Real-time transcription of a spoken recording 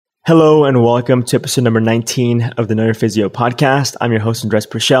Hello and welcome to episode number 19 of the Know Your Physio podcast. I'm your host, Andres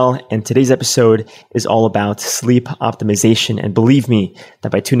Purcell, and today's episode is all about sleep optimization. And believe me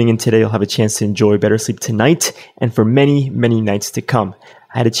that by tuning in today, you'll have a chance to enjoy better sleep tonight and for many, many nights to come.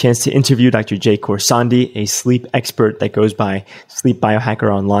 I had a chance to interview Dr. Jay Khorsandi, a sleep expert that goes by Sleep Biohacker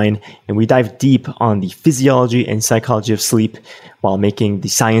online, and we dive deep on the physiology and psychology of sleep while making the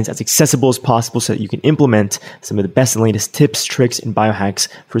science as accessible as possible so that you can implement some of the best and latest tips, tricks, and biohacks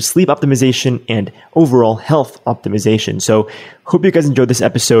for sleep optimization and overall health optimization. So hope you guys enjoyed this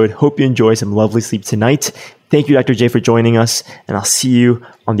episode. Hope you enjoy some lovely sleep tonight. Thank you, Dr. Jay, for joining us, and I'll see you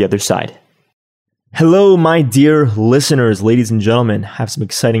on the other side. Hello, my dear listeners, ladies and gentlemen. I have some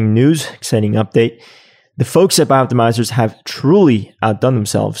exciting news, exciting update. The folks at Bioptimizers have truly outdone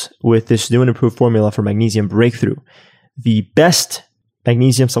themselves with this new and improved formula for Magnesium Breakthrough. The best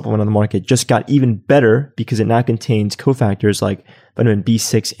magnesium supplement on the market just got even better because it now contains cofactors like vitamin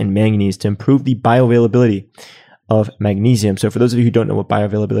B6 and manganese to improve the bioavailability of magnesium. So for those of you who don't know what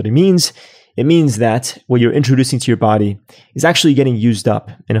bioavailability means, it means that what you're introducing to your body is actually getting used up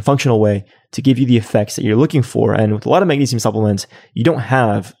in a functional way to give you the effects that you're looking for. And with a lot of magnesium supplements, you don't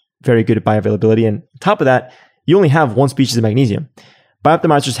have very good bioavailability. And on top of that, you only have one species of magnesium.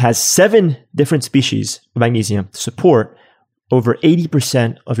 Bioptimizers has 7 different species of magnesium to support over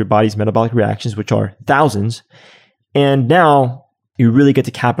 80% of your body's metabolic reactions, which are thousands. And now you really get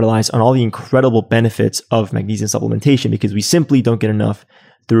to capitalize on all the incredible benefits of magnesium supplementation because we simply don't get enough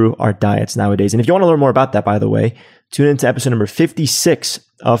through our diets nowadays. And if you want to learn more about that, by the way, tune into episode number 56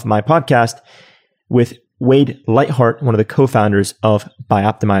 of my podcast with Wade Lightheart, one of the co-founders of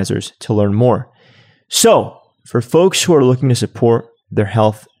Bioptimizers, to learn more. So for folks who are looking to support their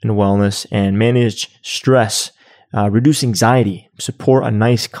health and wellness and manage stress, reduce anxiety, support a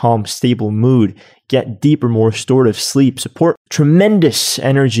nice, calm, stable mood, get deeper, more restorative sleep, support tremendous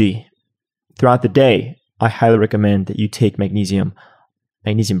energy throughout the day, I highly recommend that you take Magnesium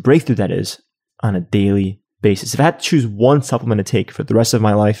Breakthrough, that is, on a daily basis. If I had to choose one supplement to take for the rest of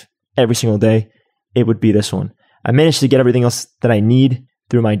my life, every single day, it would be this one. I managed to get everything else that I need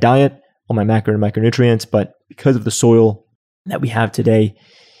through my diet, all my macro and micronutrients, but because of the soil that we have today,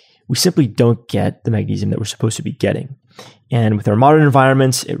 we simply don't get the magnesium that we're supposed to be getting. And with our modern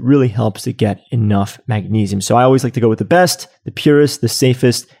environments, it really helps to get enough magnesium. So I always like to go with the best, the purest, the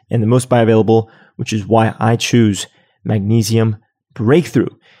safest, and the most bioavailable, which is why I choose Magnesium Breakthrough.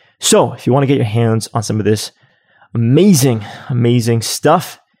 So if you want to get your hands on some of this amazing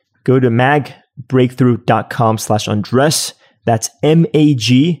stuff, go to magbreakthrough.com/Andres. That's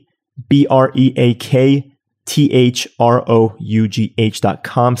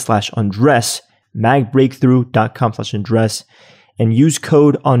magbreakthrough.com/Andres, magbreakthrough.com/Andres, and use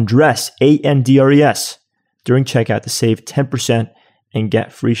code Andres, ANDRES, during checkout to save 10% and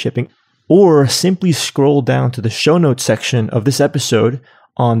get free shipping. Or simply scroll down to the show notes section of this episode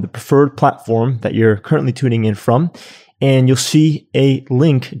on the preferred platform that you're currently tuning in from, and you'll see a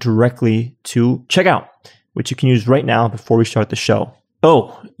link directly to checkout, which you can use right now before we start the show.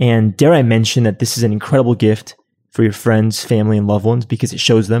 Oh, and dare I mention that this is an incredible gift for your friends, family, and loved ones because it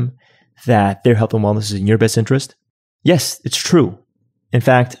shows them that their health and wellness is in your best interest? Yes, it's true. In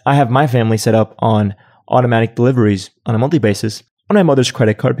fact, I have my family set up on automatic deliveries on a monthly basis on my mother's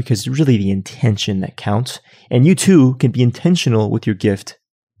credit card because it's really the intention that counts. And you too can be intentional with your gift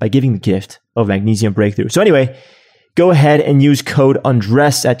by giving the gift of Magnesium Breakthrough. So anyway, go ahead and use code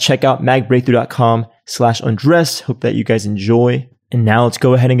Andres at checkout, magbreakthrough.com/Andres. Hope that you guys enjoy. And now let's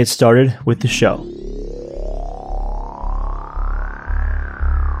go ahead and get started with the show.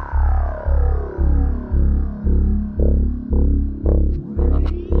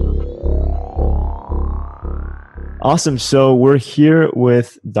 Awesome. So we're here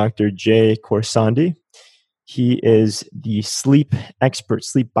with Dr. Jay Khorsandi. He is the sleep expert,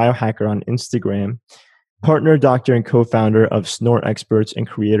 sleep biohacker on Instagram, partner, doctor, and co-founder of Snore Experts, and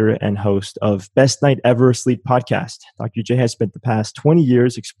creator and host of Best Night Ever Sleep Podcast. Dr. Jay has spent the past 20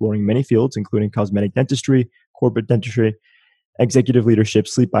 years exploring many fields, including cosmetic dentistry, corporate dentistry, executive leadership,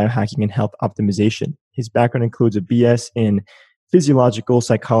 sleep biohacking, and health optimization. His background includes a BS in physiological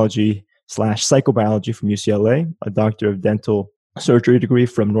psychology / psychobiology from UCLA, a doctor of dental surgery degree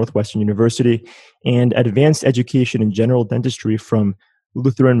from Northwestern University, and advanced education in general dentistry from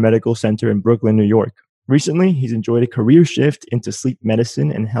Lutheran Medical Center in Brooklyn, New York. Recently, he's enjoyed a career shift into sleep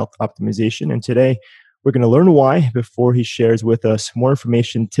medicine and health optimization, and today we're going to learn why before he shares with us more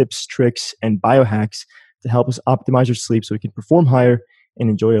information, tips, tricks, and biohacks to help us optimize our sleep so we can perform higher and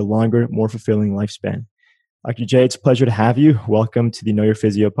enjoy a longer, more fulfilling lifespan. Dr. Jay, it's a pleasure to have you. Welcome to the Know Your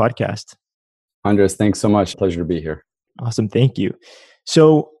Physio podcast. Andres, thanks so much. Pleasure to be here. Awesome. Thank you.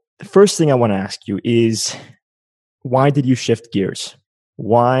 So first thing I want to ask you is, why did you shift gears?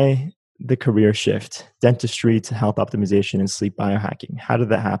 Why the career shift, dentistry to health optimization and sleep biohacking? How did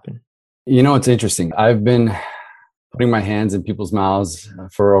that happen? It's interesting. I've been putting my hands in people's mouths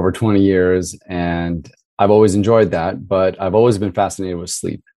for over 20 years, and I've always enjoyed that, but I've always been fascinated with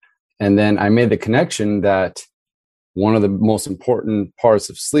sleep. And then I made the connection that one of the most important parts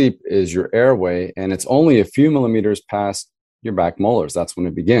of sleep is your airway, and it's only a few millimeters past your back molars. That's when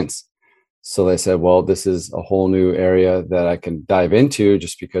it begins. So they said, well, this is a whole new area that I can dive into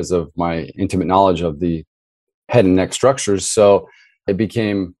just because of my intimate knowledge of the head and neck structures. So it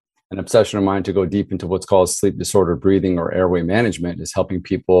became an obsession of mine to go deep into what's called sleep disorder breathing, or airway management, is helping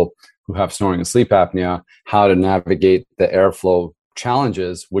people who have snoring and sleep apnea how to navigate the airflow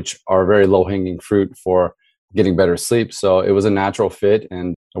challenges, which are very low-hanging fruit for getting better sleep. So it was a natural fit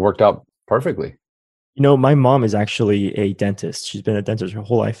and it worked out perfectly. My mom is actually a dentist. She's been a dentist her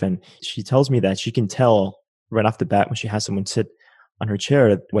whole life. And she tells me that she can tell right off the bat when she has someone sit on her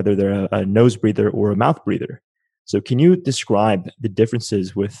chair whether they're a nose breather or a mouth breather. So can you describe the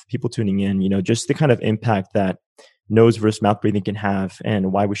differences with people tuning in, just the kind of impact that nose versus mouth breathing can have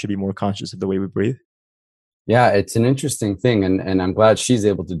and why we should be more conscious of the way we breathe? Yeah, it's an interesting thing. And I'm glad she's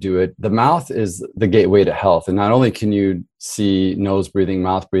able to do it. The mouth is the gateway to health. And not only can you see nose breathing,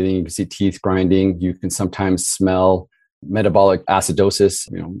 mouth breathing, you can see teeth grinding, you can sometimes smell metabolic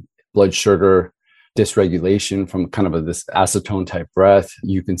acidosis, blood sugar dysregulation from kind of this acetone type breath.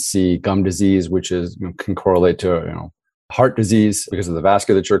 You can see gum disease, which is can correlate to heart disease because of the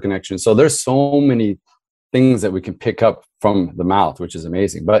vasculature connection. So there's so many things that we can pick up from the mouth, which is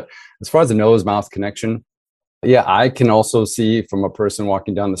amazing. But as far as the nose mouth connection, yeah, I can also see from a person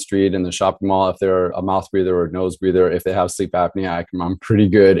walking down the street in the shopping mall if they're a mouth breather or a nose breather. If they have sleep apnea, I'm pretty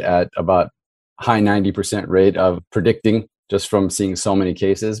good at about high 90% rate of predicting just from seeing so many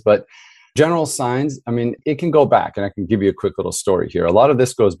cases. But general signs, it can go back, and I can give you a quick little story here. A lot of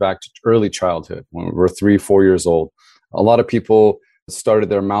this goes back to early childhood when we were 3-4 years old. A lot of people started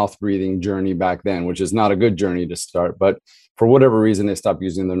their mouth breathing journey back then, which is not a good journey to start, but for whatever reason, they stopped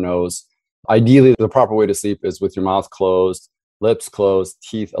using their nose. Ideally, the proper way to sleep is with your mouth closed, lips closed,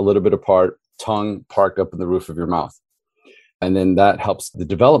 teeth a little bit apart, tongue parked up in the roof of your mouth. And then that helps the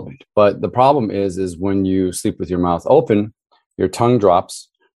development. But the problem is when you sleep with your mouth open, your tongue drops,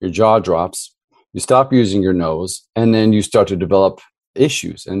 your jaw drops, you stop using your nose, and then you start to develop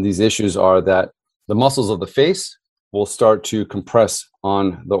issues. And these issues are that the muscles of the face will start to compress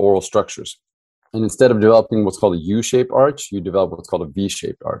on the oral structures. And instead of developing what's called a U-shaped arch, you develop what's called a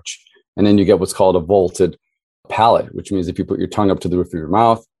V-shaped arch. And then you get what's called a vaulted palate, which means if you put your tongue up to the roof of your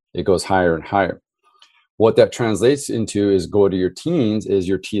mouth, it goes higher and higher. What that translates into is go to your teens is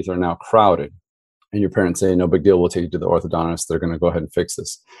your teeth are now crowded. And your parents say, no big deal, we'll take you to the orthodontist. They're going to go ahead and fix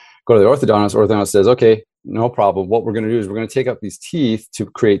this. Go to the orthodontist. Orthodontist says, okay, no problem. What we're going to do is we're going to take out these teeth to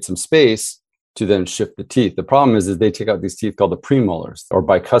create some space to then shift the teeth. The problem is they take out these teeth called the premolars or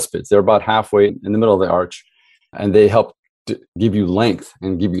bicuspids. They're about halfway in the middle of the arch, and they help to give you length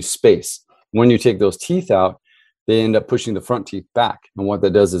and give you space. When you take those teeth out, they end up pushing the front teeth back. And what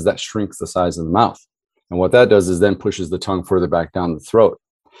that does is that shrinks the size of the mouth. And what that does is then pushes the tongue further back down the throat.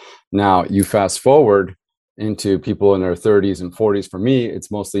 Now, you fast forward into people in their 30s and 40s. For me,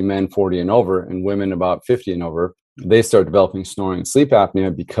 it's mostly men 40 and over, and women about 50 and over. They start developing snoring and sleep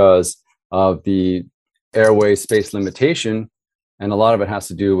apnea because of the airway space limitation. And a lot of it has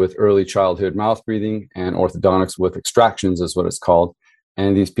to do with early childhood mouth breathing and orthodontics with extractions is what it's called.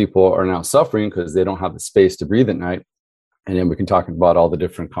 And these people are now suffering because they don't have the space to breathe at night. And then we can talk about all the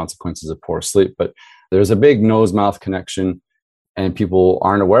different consequences of poor sleep. But there's a big nose-mouth connection, and people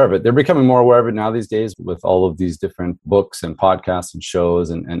aren't aware of it. They're becoming more aware of it now these days with all of these different books and podcasts and shows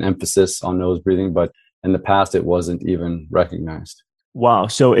and emphasis on nose breathing. But in the past, it wasn't even recognized. Wow.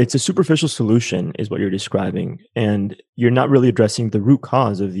 So it's a superficial solution is what you're describing. And you're not really addressing the root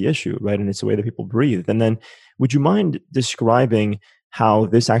cause of the issue, right? And it's the way that people breathe. And then would you mind describing how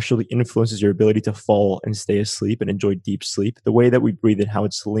this actually influences your ability to fall and stay asleep and enjoy deep sleep, the way that we breathe and how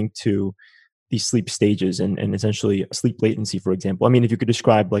it's linked to these sleep stages and essentially sleep latency, for example? If you could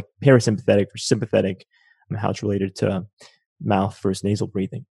describe like parasympathetic or sympathetic, and how it's related to mouth versus nasal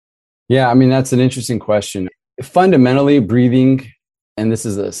breathing. Yeah, that's an interesting question. Fundamentally, breathing, and this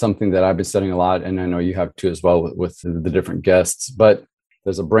is something that I've been studying a lot, and I know you have too as well with the different guests, but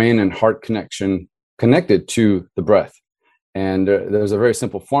there's a brain and heart connection connected to the breath. And there's a very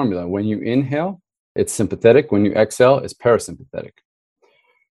simple formula. When you inhale, it's sympathetic. When you exhale, it's parasympathetic.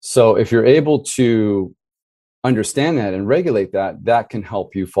 So if you're able to understand that and regulate that, that can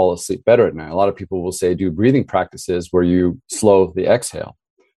help you fall asleep better at night. A lot of people will say do breathing practices where you slow the exhale.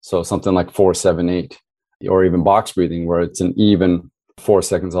 So something like 4-7-8, or even box breathing, where it's an even 4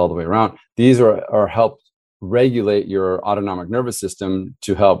 seconds all the way around. These are help regulate your autonomic nervous system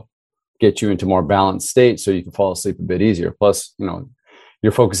to help get you into more balanced state so you can fall asleep a bit easier. Plus,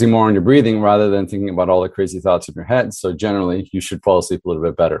 you're focusing more on your breathing rather than thinking about all the crazy thoughts in your head. So generally, you should fall asleep a little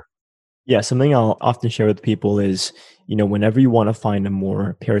bit better. Yeah, something I'll often share with people is, whenever you want to find a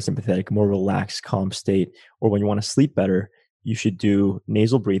more parasympathetic, more relaxed, calm state, or when you want to sleep better, you should do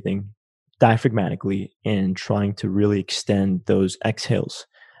nasal breathing diaphragmatically and trying to really extend those exhales.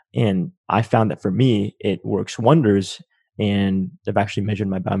 And I found that for me, it works wonders. And I've actually measured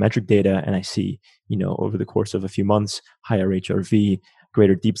my biometric data and I see, over the course of a few months, higher HRV,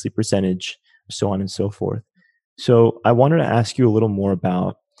 greater deep sleep percentage, so on and so forth. So I wanted to ask you a little more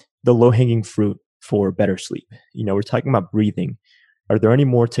about the low-hanging fruit for better sleep. We're talking about breathing. Are there any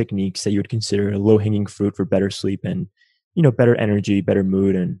more techniques that you would consider low-hanging fruit for better sleep and, better energy, better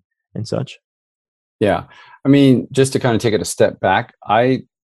mood and such? Yeah. I mean, just to kind of take it a step back, I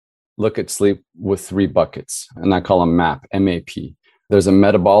look at sleep with 3 buckets, and I call them MAP, M-A-P. There's a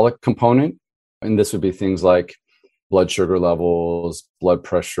metabolic component, and this would be things like blood sugar levels, blood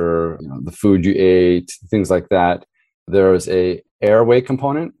pressure, the food you ate, things like that. There's a airway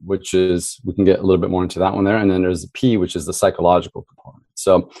component, which is, we can get a little bit more into that one there. And then there's a P, which is the psychological component.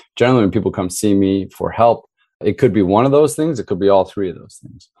 So generally when people come see me for help, it could be one of those things. It could be all 3 of those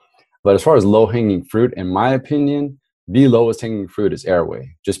things. But as far as low hanging fruit, in my opinion, the lowest hanging fruit is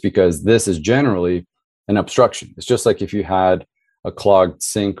airway, just because this is generally an obstruction. It's just like if you had a clogged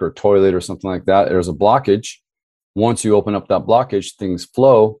sink or toilet or something like that, there's a blockage. Once you open up that blockage, things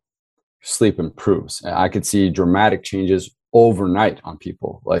flow, sleep improves. I could see dramatic changes overnight on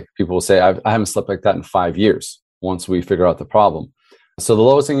people. Like people will say, I haven't slept like that in 5 years once we figure out the problem. So the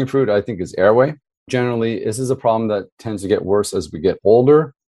lowest hanging fruit, I think, is airway. Generally, this is a problem that tends to get worse as we get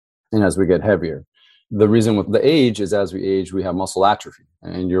older and as we get heavier. The reason with the age is as we age, we have muscle atrophy,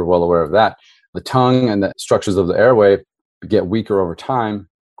 and you're well aware of that. The tongue and the structures of the airway get weaker over time.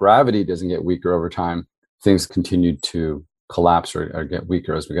 Gravity doesn't get weaker over time. Things continue to collapse or get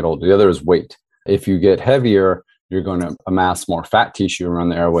weaker as we get older. The other is weight. If you get heavier, you're going to amass more fat tissue around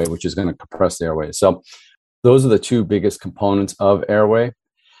the airway, which is going to compress the airway. So those are the 2 biggest components of airway.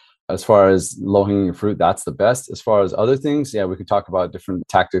 As far as low-hanging fruit, that's the best. As far as other things, we could talk about different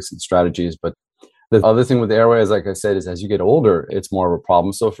tactics and strategies. But the other thing with the airway is, like I said, is as you get older, it's more of a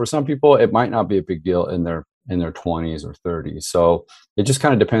problem. So for some people, it might not be a big deal in their 20s or 30s. So it just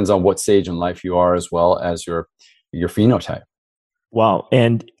kind of depends on what stage in life you are, as well as your phenotype. Wow.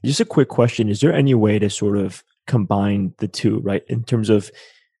 And just a quick question, is there any way to sort of combine the 2, right? In terms of,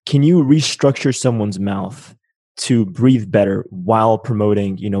 can you restructure someone's mouth to breathe better while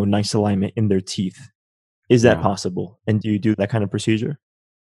promoting, nice alignment in their teeth? Is that possible? And do you do that kind of procedure?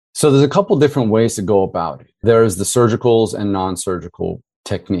 So there's a couple different ways to go about it. There's the surgicals and non-surgical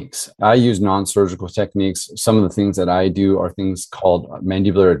techniques. I use non-surgical techniques. Some of the things that I do are things called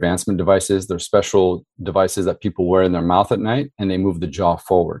mandibular advancement devices. They're special devices that people wear in their mouth at night, and they move the jaw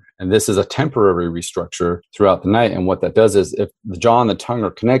forward. And this is a temporary restructure throughout the night. And what that does is, if the jaw and the tongue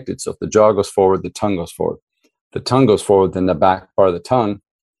are connected, so if the jaw goes forward, the tongue goes forward. The tongue goes forward, then the back part of the tongue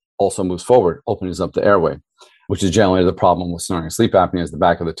also moves forward, opens up the airway, which is generally the problem with snoring and sleep apnea, is the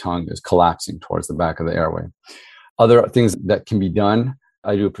back of the tongue is collapsing towards the back of the airway. Other things that can be done,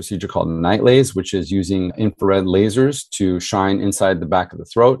 I do a procedure called night laze, which is using infrared lasers to shine inside the back of the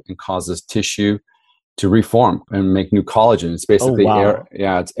throat and causes tissue to reform and make new collagen. It's basically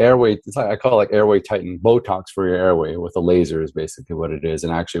it's airway. It's like, I call it like airway tighten Botox for your airway with a laser is basically what it is.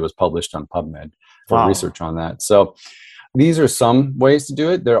 And actually was published on PubMed for research on that. So these are some ways to do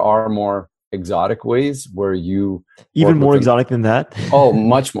it. There are more exotic ways where you even more exotic than that.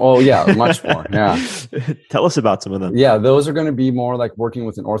 Much more. Yeah. Tell us about some of them. Yeah, those are going to be more like working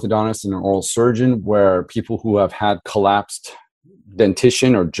with an orthodontist and an oral surgeon, where people who have had collapsed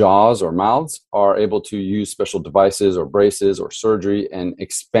dentition or jaws or mouths are able to use special devices or braces or surgery and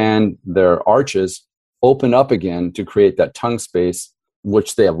expand their arches, open up again to create that tongue space,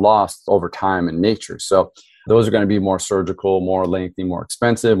 which they have lost over time in nature. So those are going to be more surgical, more lengthy, more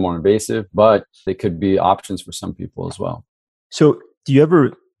expensive, more invasive, but they could be options for some people as well. So do you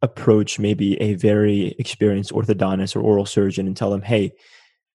ever approach maybe a very experienced orthodontist or oral surgeon and tell them, hey,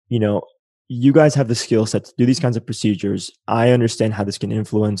 you guys have the skill set to do these kinds of procedures. I understand how this can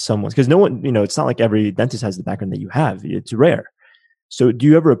influence someone, because no one, it's not like every dentist has the background that you have. It's rare. So do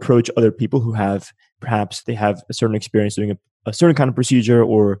you ever approach other people who have, perhaps they have a certain experience doing a certain kind of procedure,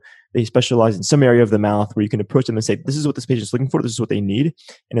 or they specialize in some area of the mouth, where you can approach them and say, this is what this patient is looking for, this is what they need,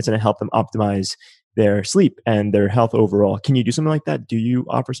 and it's going to help them optimize, their sleep and their health overall. Can you do something like that? Do you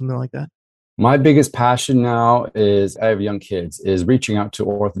offer something like that? My biggest passion now is I have young kids, is reaching out to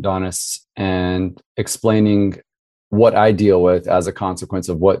orthodontists and explaining what I deal with as a consequence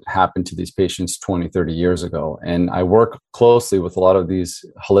of what happened to these patients 20, 30 years ago. And I work closely with a lot of these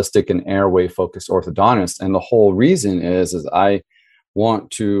holistic and airway focused orthodontists. And the whole reason is I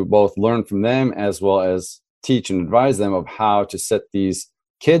want to both learn from them as well as teach and advise them of how to set these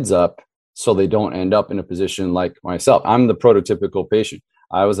kids up so they don't end up in a position like myself. I'm the prototypical patient.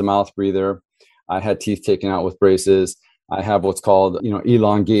 I was a mouth breather. I had teeth taken out with braces. I have what's called,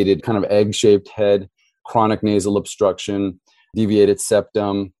 elongated kind of egg-shaped head, chronic nasal obstruction, deviated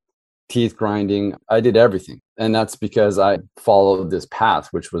septum, teeth grinding. I did everything. And that's because I followed this path,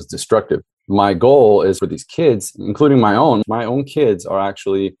 which was destructive. My goal is for these kids, including my own kids are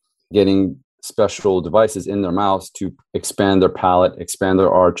actually getting special devices in their mouths to expand their palate, expand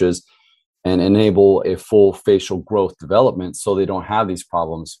their arches, and enable a full facial growth development so they don't have these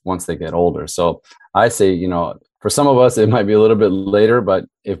problems once they get older. So I say, for some of us, it might be a little bit later, but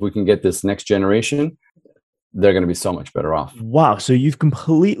if we can get this next generation, they're going to be so much better off. Wow. So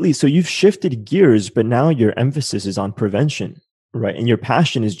you've shifted gears, but now your emphasis is on prevention, right? And your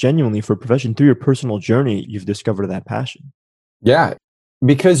passion is genuinely for prevention. Through your personal journey, you've discovered that passion. Yeah.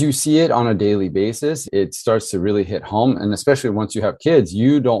 Because you see it on a daily basis, it starts to really hit home. And especially once you have kids,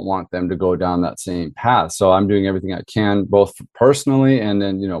 you don't want them to go down that same path. So I'm doing everything I can, both personally and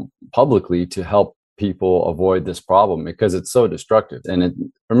then, publicly, to help people avoid this problem because it's so destructive.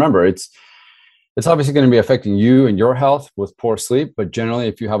 And remember, it's obviously going to be affecting you and your health with poor sleep. But generally,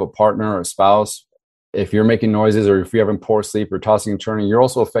 if you have a partner or a spouse, if you're making noises or if you're having poor sleep or tossing and turning, you're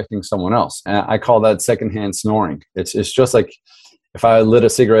also affecting someone else. And I call that secondhand snoring. It's just like if I lit a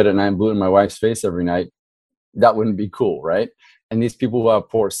cigarette at night and blew it in my wife's face every night, that wouldn't be cool, right? And these people who have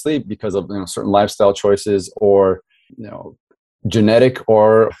poor sleep because of certain lifestyle choices or genetic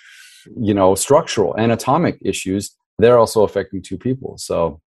or structural anatomic issues, they're also affecting two people.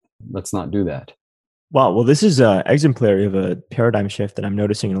 So let's not do that. Wow. Well, this is exemplary of a paradigm shift that I'm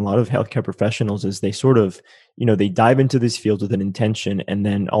noticing in a lot of healthcare professionals is they sort of, they dive into this field with an intention and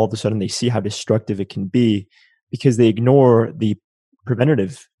then all of a sudden they see how destructive it can be because they ignore the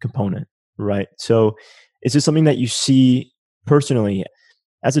preventative component, right? So is this something that you see personally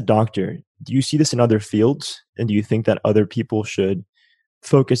as a doctor? Do you see this in other fields? And do you think that other people should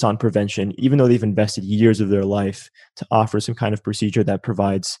focus on prevention, even though they've invested years of their life to offer some kind of procedure that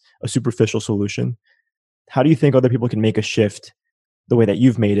provides a superficial solution? How do you think other people can make a shift the way that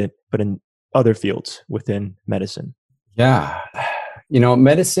you've made it, but in other fields within medicine? Yeah.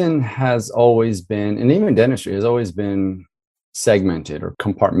 Medicine has always been, and even dentistry has always been segmented or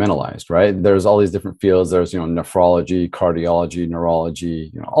compartmentalized, right? There's all these different fields. There's, nephrology, cardiology,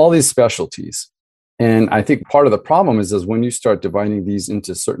 neurology, all these specialties. And I think part of the problem is when you start dividing these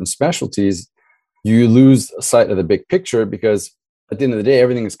into certain specialties, you lose sight of the big picture because at the end of the day,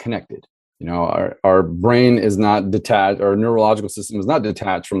 everything is connected. Our brain is not detached, our neurological system is not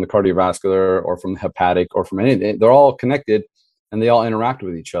detached from the cardiovascular or from the hepatic or from anything. They're all connected and they all interact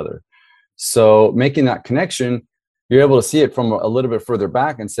with each other. So making that connection, you're able to see it from a little bit further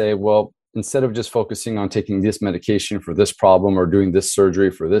back and say, well, instead of just focusing on taking this medication for this problem or doing this surgery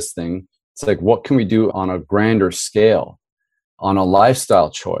for this thing, it's like, what can we do on a grander scale, on a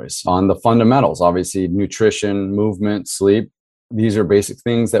lifestyle choice, on the fundamentals, obviously nutrition, movement, sleep. These are basic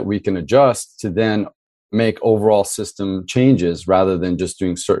things that we can adjust to then make overall system changes rather than just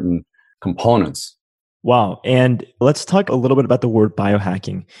doing certain components. Wow. And let's talk a little bit about the word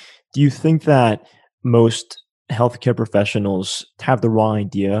biohacking. Do you think that most healthcare professionals have the wrong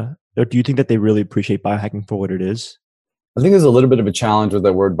idea? Or do you think that they really appreciate biohacking for what it is? I think there's a little bit of a challenge with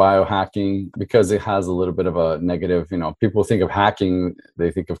the word biohacking because it has a little bit of a negative, people think of hacking,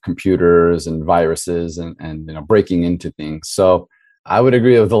 they think of computers and viruses and breaking into things. So I would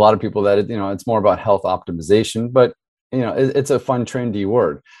agree with a lot of people that, it's more about health optimization, but, it's a fun, trendy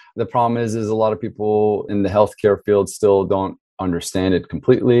word. The problem is a lot of people in the healthcare field still don't understand it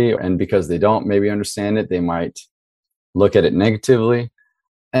completely. And because they don't maybe understand it, they might look at it negatively.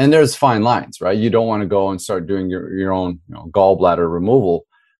 And there's fine lines, right? You don't want to go and start doing your own gallbladder removal.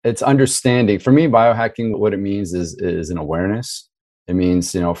 It's understanding. For me, biohacking, what it means is an awareness. It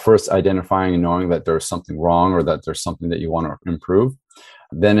means, first identifying and knowing that there's something wrong or that there's something that you want to improve.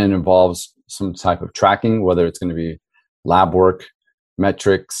 Then it involves some type of tracking, whether it's going to be lab work,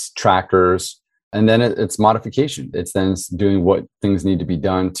 metrics, trackers, and then it's modification. It's then doing what things need to be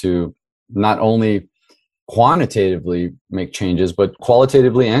done to not only quantitatively make changes, but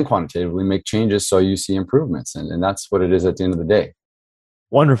qualitatively and quantitatively make changes so you see improvements. And that's what it is at the end of the day.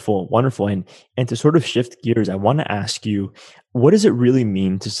 Wonderful, wonderful. And to sort of shift gears, I want to ask you, what does it really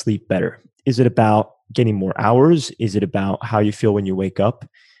mean to sleep better? Is it about getting more hours? Is it about how you feel when you wake up?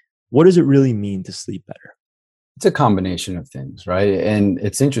 What does it really mean to sleep better? It's a combination of things, right? And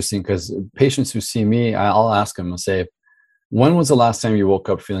it's interesting because patients who see me, I'll ask them, I'll say, when was the last time you woke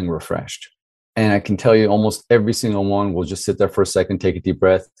up feeling refreshed? And I can tell you almost every single one will just sit there for a second, take a deep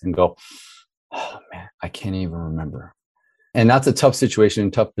breath and go, oh man, I can't even remember. And that's a tough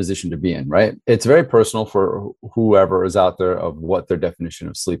situation, tough position to be in, right? It's very personal for whoever is out there of what their definition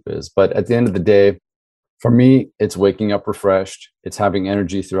of sleep is. But at the end of the day, for me, it's waking up refreshed. It's having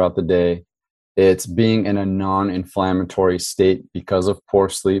energy throughout the day. It's being in a non-inflammatory state because of poor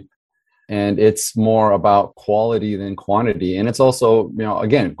sleep. And it's more about quality than quantity. And it's also,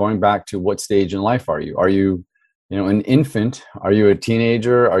 again, going back to what stage in life are you? Are you, an infant? Are you a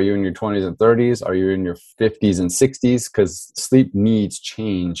teenager? Are you in your 20s and 30s? Are you in your 50s and 60s? Because sleep needs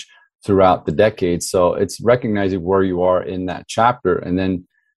change throughout the decades. So it's recognizing where you are in that chapter and then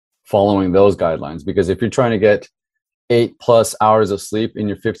following those guidelines. Because if you're trying to get 8+ hours of sleep in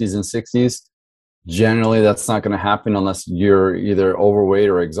your 50s and 60s, generally that's not going to happen unless you're either overweight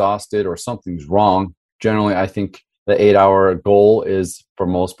or exhausted or something's wrong. Generally, I think the 8-hour goal is for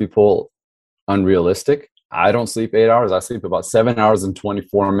most people unrealistic. I don't sleep 8 hours. I sleep about 7 hours and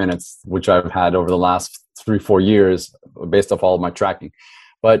 24 minutes, which I've had over the last 3-4 years based off all of my tracking.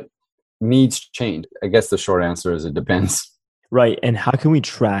 But needs change. I guess the short answer is it depends. Right. And how can we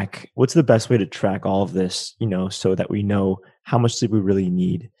track? What's the best way to track all of this, so that we know how much sleep we really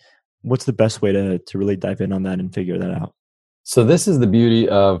need? What's the best way to really dive in on that and figure that out? So this is the beauty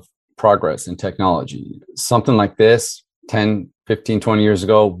of progress in technology. Something like this 10, 15, 20 years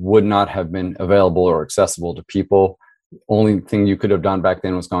ago would not have been available or accessible to people. Only thing you could have done back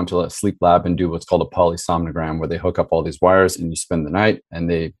then was gone to a sleep lab and do what's called a polysomnogram, where they hook up all these wires and you spend the night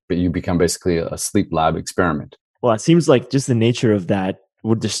and you become basically a sleep lab experiment. Well, it seems like just the nature of that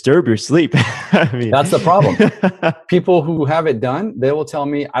would disturb your sleep. I mean, that's the problem. People who have it done, they will tell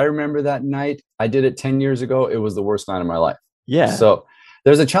me, I remember that night. I did it 10 years ago. It was the worst night of my life. Yeah. So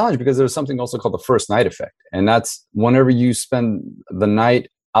there's a challenge because there's something also called the first night effect. And that's whenever you spend the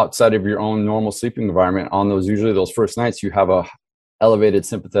night outside of your own normal sleeping environment on usually those first nights, you have a elevated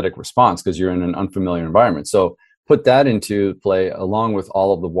sympathetic response because you're in an unfamiliar environment. So put that into play along with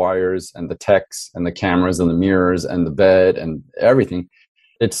all of the wires and the techs and the cameras and the mirrors and the bed and everything.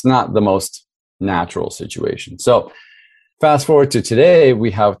 It's not the most natural situation. So fast forward to today, we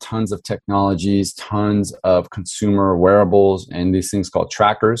have tons of technologies, tons of consumer wearables, and these things called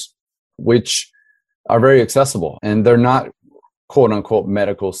trackers, which are very accessible. And they're not quote unquote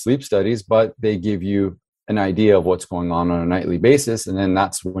medical sleep studies, but they give you an idea of what's going on a nightly basis. And then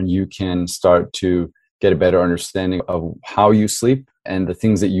that's when you can start to get a better understanding of how you sleep and the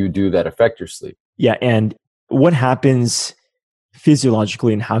things that you do that affect your sleep. Yeah. And what happens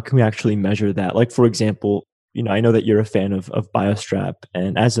physiologically and how can we actually measure that? Like, for example, I know that you're a fan of BioStrap,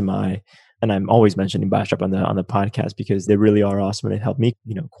 and as am I. And I'm always mentioning BioStrap on the podcast because they really are awesome and it helped me,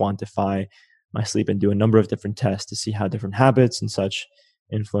 quantify my sleep and do a number of different tests to see how different habits and such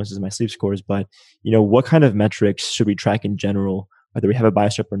influences my sleep scores. But, what kind of metrics should we track in general, whether we have a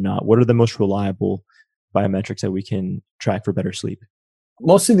BioStrap or not? What are the most reliable biometrics that we can track for better sleep?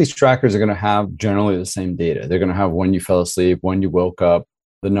 Most of these trackers are going to have generally the same data. They're going to have when you fell asleep, when you woke up,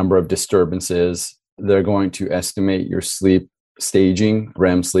 the number of disturbances. They're going to estimate your sleep staging,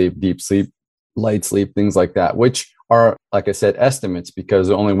 REM sleep, deep sleep, light sleep, things like that, which are, like I said, estimates, because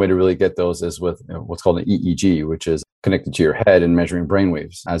the only way to really get those is with what's called an EEG, which is connected to your head and measuring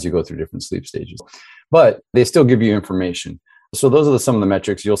brainwaves as you go through different sleep stages. But they still give you information. So those are some of the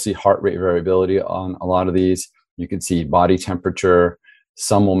metrics. You'll see heart rate variability on a lot of these. You can see body temperature.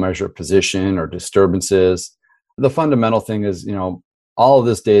 Some will measure position or disturbances. The fundamental thing is, all of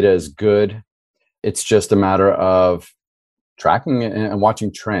this data is good. It's just a matter of tracking it and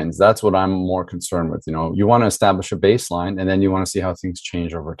watching trends. That's what I'm more concerned with. You want to establish a baseline and then you want to see how things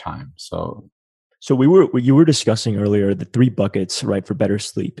change over time. So you were discussing earlier the 3 buckets, right, for better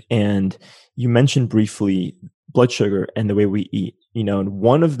sleep. And you mentioned briefly blood sugar and the way we eat, and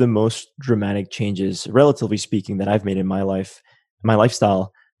one of the most dramatic changes, relatively speaking, that I've made in my life, my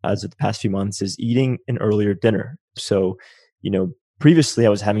lifestyle as of the past few months is eating an earlier dinner. So, previously I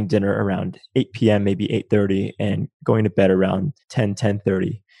was having dinner around 8 p.m., maybe 8:30, and going to bed around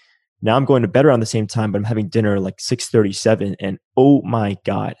 10:30. Now I'm going to bed around the same time, but I'm having dinner like 6:37, and oh my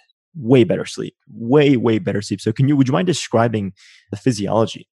God, way better sleep, way better sleep. So would you mind describing the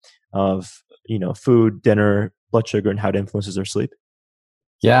physiology of, food, dinner, blood sugar, and how it influences our sleep?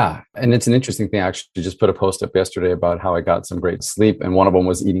 Yeah. And it's an interesting thing. I actually just put a post up yesterday about how I got some great sleep. And one of them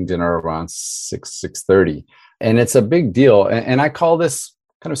was eating dinner around 6:30. And it's a big deal. And I call this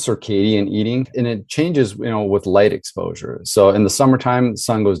kind of circadian eating. And it changes, with light exposure. So in the summertime, the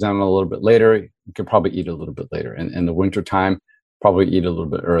sun goes down a little bit later. You can probably eat a little bit later. And in the wintertime, probably eat a little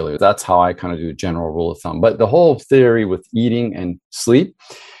bit earlier. That's how I kind of do a general rule of thumb. But the whole theory with eating and sleep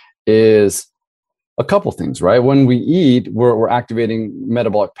is a couple things, right? When we eat, we're activating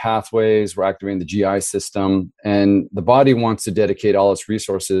metabolic pathways, we're activating the GI system, and the body wants to dedicate all its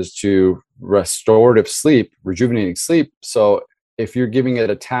resources to restorative sleep, rejuvenating sleep. So if you're giving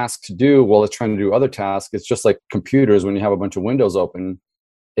it a task to do while it's trying to do other tasks, it's just like computers. When you have a bunch of windows open,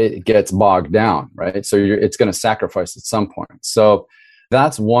 it gets bogged down, right? So it's going to sacrifice at some point. So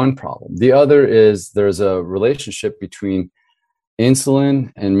that's one problem. The other is there's a relationship between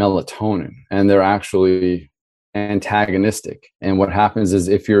insulin and melatonin, and they're actually antagonistic. And what happens is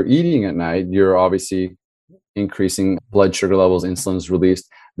if you're eating at night, you're obviously increasing blood sugar levels, insulin's released.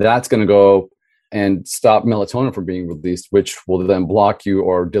 That's going to go and stop melatonin from being released, which will then block you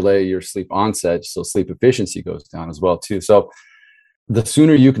or delay your sleep onset. So sleep efficiency goes down as well too. So the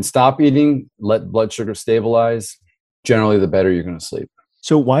sooner you can stop eating, let blood sugar stabilize, generally the better you're going to sleep.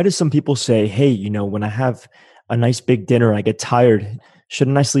 So why do some people say, hey, when I have a nice big dinner, I get tired.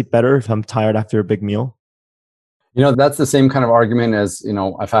 Shouldn't I sleep better if I'm tired after a big meal? That's the same kind of argument as,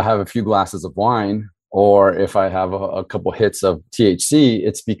 if I have a few glasses of wine or if I have a couple hits of THC,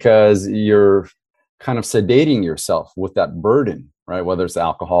 it's because you're kind of sedating yourself with that burden, right? Whether it's the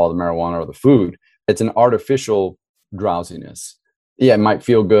alcohol, the marijuana, or the food. It's an artificial drowsiness. Yeah, it might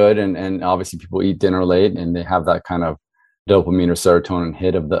feel good. And obviously people eat dinner late and they have that kind of dopamine or serotonin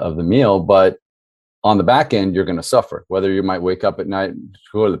hit of the meal. But on the back end, you're going to suffer, whether you might wake up at night,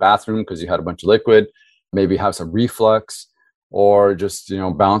 go to the bathroom because you had a bunch of liquid, maybe have some reflux, or just,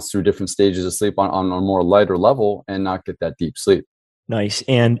 bounce through different stages of sleep on a more lighter level and not get that deep sleep. Nice.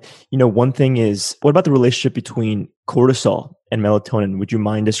 And, one thing is, what about the relationship between cortisol and melatonin? Would you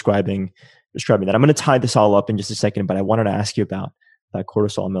mind describing that? I'm going to tie this all up in just a second, but I wanted to ask you about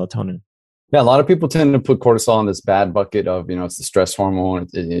cortisol and melatonin. Yeah, a lot of people tend to put cortisol in this bad bucket of, it's the stress hormone.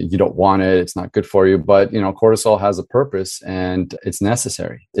 You don't want it. It's not good for you. But, cortisol has a purpose and it's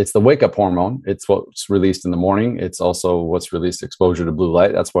necessary. It's the wake up hormone. It's what's released in the morning. It's also what's released exposure to blue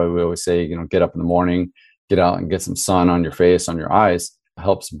light. That's why we always say, get up in the morning, get out and get some sun on your face, on your eyes. It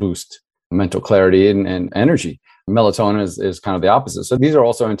helps boost mental clarity and energy. Melatonin is kind of the opposite. So these are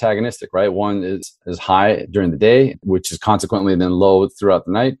also antagonistic, right? One is high during the day, which is consequently then low throughout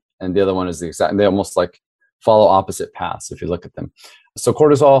the night. And the other one is they almost like follow opposite paths if you look at them. So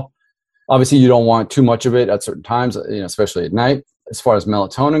cortisol, obviously you don't want too much of it at certain times, especially at night. As far as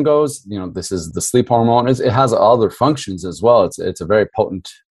melatonin goes, this is the sleep hormone. It has other functions as well. It's a very potent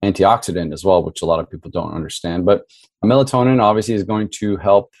antioxidant as well, which a lot of people don't understand. But melatonin obviously is going to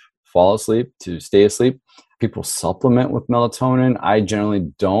help fall asleep, to stay asleep. People supplement with melatonin. I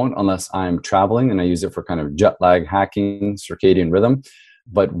generally don't unless I'm traveling, and I use it for kind of jet lag hacking, circadian rhythm.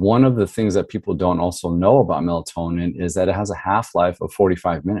 But one of the things that people don't also know about melatonin is that it has a half-life of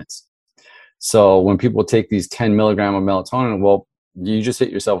 45 minutes. So when people take these 10 milligram of melatonin, well, you just hit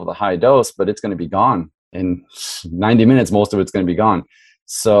yourself with a high dose, but it's going to be gone in 90 minutes. Most of it's going to be gone.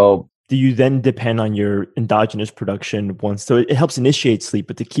 So do you then depend on your endogenous production once? So it helps initiate sleep,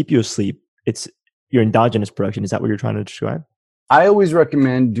 but to keep you asleep, it's your endogenous production. Is that what you're trying to describe? I always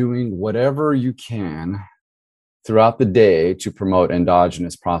recommend doing whatever you can throughout the day to promote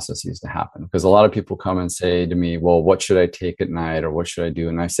endogenous processes to happen. Because a lot of people come and say to me, well, what should I take at night or what should I do?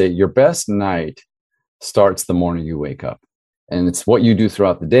 And I say, your best night starts the morning you wake up. And it's what you do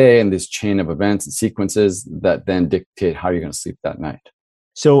throughout the day and this chain of events and sequences that then dictate how you're going to sleep that night.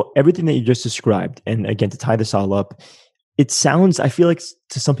 So everything that you just described, and again, to tie this all up, I feel like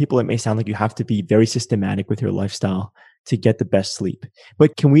to some people, it may sound like you have to be very systematic with your lifestyle to get the best sleep.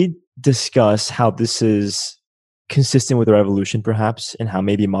 But can we discuss how this is consistent with our evolution, perhaps, and how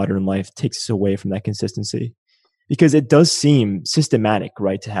maybe modern life takes us away from that consistency? Because it does seem systematic,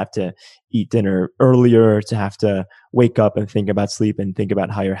 right? To have to eat dinner earlier, to have to wake up and think about sleep and think about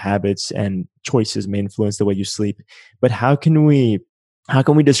how your habits and choices may influence the way you sleep. But how can we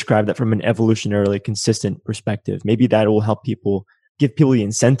describe that from an evolutionarily consistent perspective? Maybe that will help give people the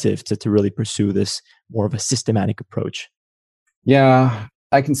incentive to really pursue this more of a systematic approach. Yeah,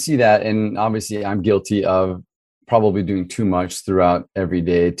 I can see that. And obviously I'm guilty of probably doing too much throughout every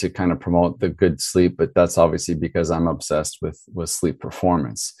day to kind of promote the good sleep, but that's obviously because I'm obsessed with sleep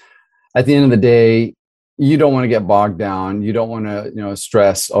performance. At the end of the day, you don't want to get bogged down. You don't want to,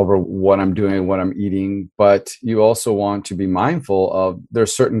 stress over what I'm doing, what I'm eating, but you also want to be mindful of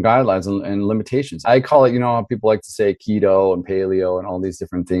there's certain guidelines and limitations. I call it, how people like to say keto and paleo and all these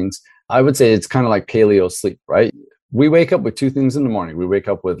different things. I would say it's kind of like paleo sleep, right? We wake up with two things in the morning. We wake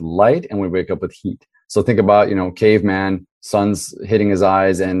up with light and we wake up with heat. So think about, caveman, sun's hitting his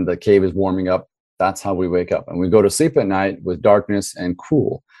eyes and the cave is warming up. That's how we wake up. And we go to sleep at night with darkness and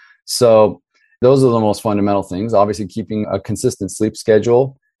cool. So those are the most fundamental things. Obviously, keeping a consistent sleep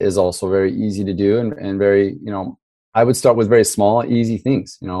schedule is also very easy to do and very, I would start with very small, easy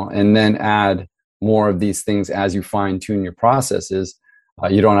things, and then add more of these things as you fine tune your processes.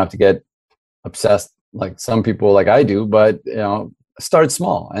 You don't have to get obsessed like some people like I do, but, start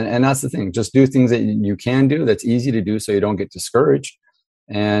small. And that's the thing. Just do things that you can do that's easy to do so you don't get discouraged,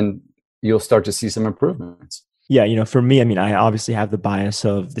 and you'll start to see some improvements. Yeah, for me, I obviously have the bias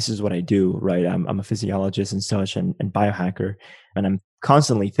of this is what I do, right? I'm a physiologist and such and biohacker, and I'm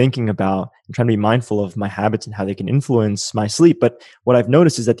constantly thinking about and trying to be mindful of my habits and how they can influence my sleep. But what I've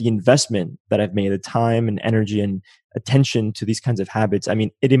noticed is that the investment that I've made, the time and energy and attention to these kinds of habits,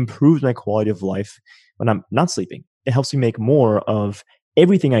 it improves my quality of life when I'm not sleeping. It helps me make more of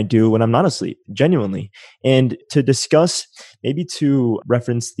everything I do when I'm not asleep, genuinely. And to discuss, maybe to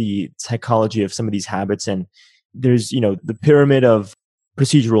reference the psychology of some of these habits, and there's, the pyramid of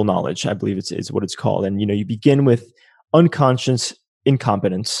procedural knowledge, I believe it's what it's called. And, you begin with unconscious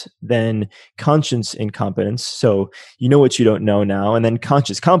incompetence, then conscious incompetence. So you know what you don't know now, and then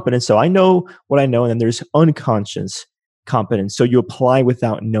conscious competence. So I know what I know. And then there's unconscious competence. So you apply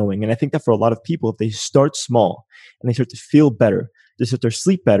without knowing. And I think that for a lot of people, if they start small and they start to feel better, they start to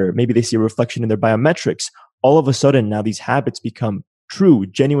sleep better, maybe they see a reflection in their biometrics, all of a sudden now these habits become true,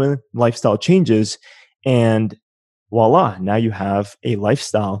 genuine lifestyle changes. And voila, now you have a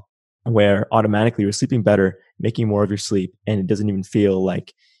lifestyle where automatically you're sleeping better, making more of your sleep, and it doesn't even feel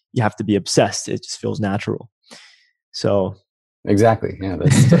like you have to be obsessed. It just feels natural. So exactly. Yeah,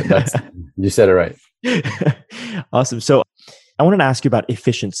 that's you said it right. Awesome. So I wanted to ask you about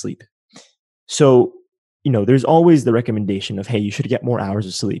efficient sleep. So, there's always the recommendation of, hey, you should get more hours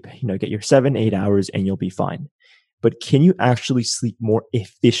of sleep, get your 7-8 hours and you'll be fine. But can you actually sleep more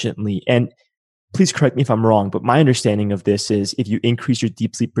efficiently? And please correct me if I'm wrong, but my understanding of this is if you increase your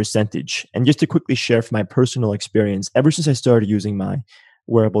deep sleep percentage. And just to quickly share from my personal experience, ever since I started using my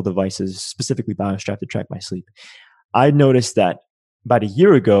wearable devices, specifically BioStrap to track my sleep, I noticed that about a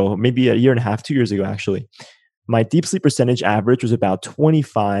year ago, maybe a year and a half, 2 years ago, actually, my deep sleep percentage average was about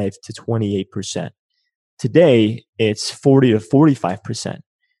 25 to 28%. Today, it's 40 to 45%.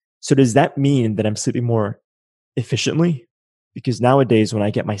 So does that mean that I'm sleeping more efficiently? Because nowadays, when I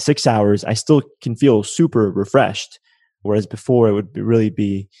get my 6 hours, I still can feel super refreshed, whereas before it would really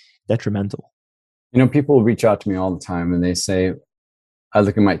be detrimental. People reach out to me all the time and they say, I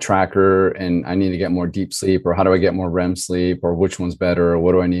look at my tracker and I need to get more deep sleep, or how do I get more REM sleep, or which one's better, or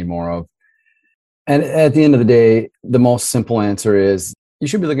what do I need more of? And at the end of the day, the most simple answer is you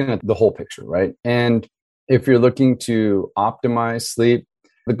should be looking at the whole picture, right? And if you're looking to optimize sleep,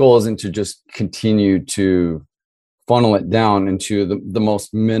 the goal isn't to just continue to funnel it down into the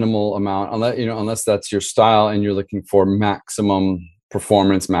most minimal amount, unless that's your style and you're looking for maximum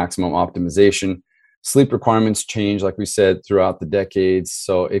performance, maximum optimization. Sleep requirements change, like we said, throughout the decades.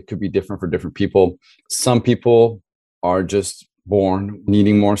 So it could be different for different people. Some people are just born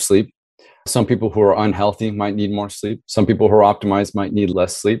needing more sleep. Some people who are unhealthy might need more sleep. Some people who are optimized might need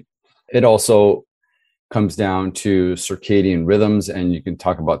less sleep. It also comes down to circadian rhythms, and you can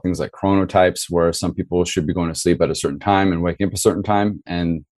talk about things like chronotypes, where some people should be going to sleep at a certain time and waking up a certain time,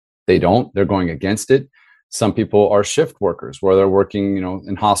 and they don't. They're going against it. Some people are shift workers, where they're working,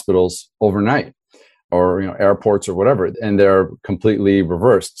 in hospitals overnight, or airports or whatever, and they're completely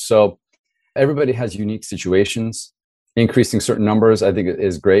reversed. So everybody has unique situations. Increasing certain numbers, I think,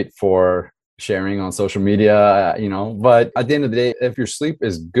 is great for sharing on social media, but at the end of the day, if your sleep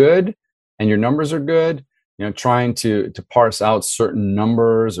is good and your numbers are good, trying to parse out certain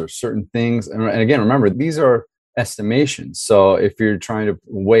numbers or certain things. And again, remember, these are estimations. So if you're trying to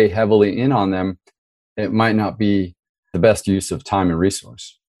weigh heavily in on them, it might not be the best use of time and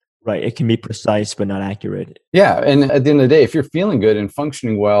resource. Right. It can be precise, but not accurate. Yeah. And at the end of the day, if you're feeling good and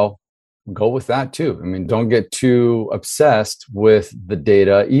functioning well, go with that too. Don't get too obsessed with the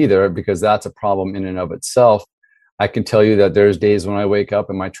data either, because that's a problem in and of itself. I can tell you that there's days when I wake up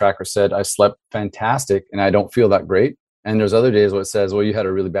and my tracker said I slept fantastic and I don't feel that great. And there's other days where it says, well, you had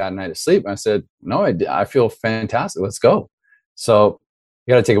a really bad night of sleep. And I said, no, I feel fantastic. Let's go. So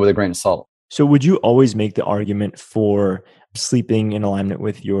you got to take it with a grain of salt. So would you always make the argument for sleeping in alignment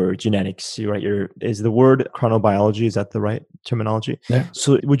with your genetics, right? Is the word chronobiology, is that the right terminology? Yeah.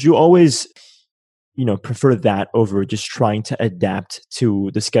 So would you always, prefer that over just trying to adapt to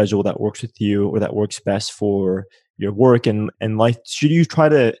the schedule that works with you or that works best for your work and life? Should you try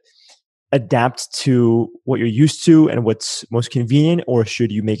to adapt to what you're used to and what's most convenient, or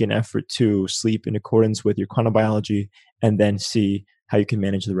should you make an effort to sleep in accordance with your chronobiology and then see how you can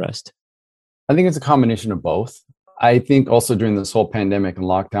manage the rest? I think it's a combination of both. I think also during this whole pandemic and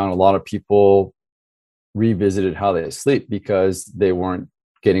lockdown, a lot of people revisited how they sleep because they weren't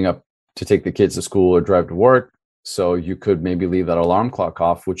getting up to take the kids to school or drive to work. So you could maybe leave that alarm clock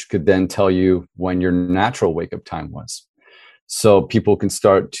off, which could then tell you when your natural wake up time was. So people can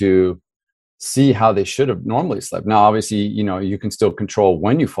start to see how they should have normally slept. Now, obviously, you can still control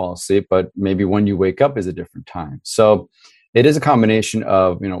when you fall asleep, but maybe when you wake up is a different time. So it is a combination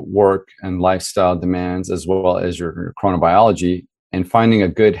of, work and lifestyle demands, as well as your chronobiology, and finding a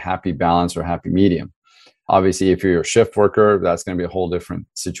good, happy balance or happy medium. Obviously, if you're a shift worker, that's going to be a whole different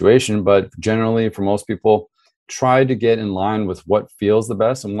situation. But generally, for most people, try to get in line with what feels the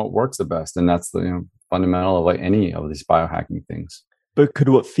best and what works the best. And that's the fundamental of like any of these biohacking things. But could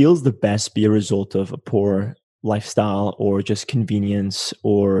what feels the best be a result of a poor lifestyle or just convenience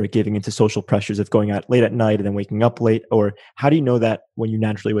or giving into social pressures of going out late at night and then waking up late? Or how do you know that when you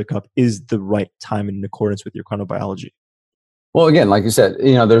naturally wake up is the right time in accordance with your chronobiology? Well, again, like you said,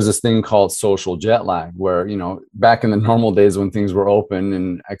 there's this thing called social jet lag where, back in the normal days when things were open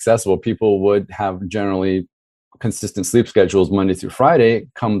and accessible, people would have generally consistent sleep schedules Monday through Friday.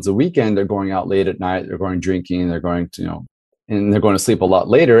 Comes the weekend, they're going out late at night, they're going drinking, they're going to, and they're going to sleep a lot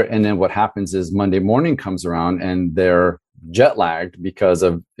later. And then what happens is Monday morning comes around and they're jet lagged because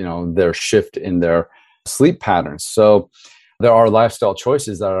of, their shift in their sleep patterns. So there are lifestyle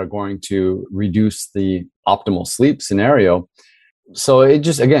choices that are going to reduce the optimal sleep scenario. So it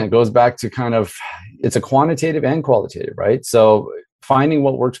just, again, it goes back to kind of, it's a quantitative and qualitative, right? So finding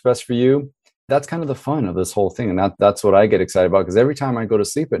what works best for you, that's kind of the fun of this whole thing. And that's what I get excited about, because every time I go to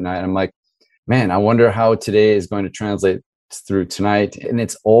sleep at night, I'm like, man, I wonder how today is going to translate through tonight. And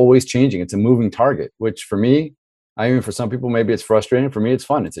it's always changing. It's a moving target, which for me, for some people, maybe it's frustrating. For me, it's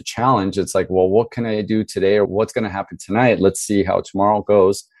fun. It's a challenge. It's like, well, what can I do today, or what's going to happen tonight? Let's see how tomorrow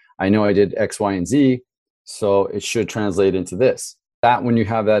goes. I know I did X, Y, and Z, so it should translate into this. That when you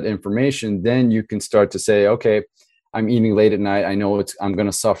have that information, then you can start to say, okay, I'm eating late at night. I know I'm going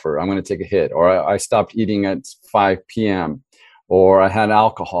to suffer. I'm going to take a hit. Or I stopped eating at 5 p.m. Or I had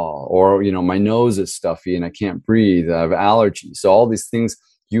alcohol. Or, my nose is stuffy and I can't breathe. I have allergies. So all these things,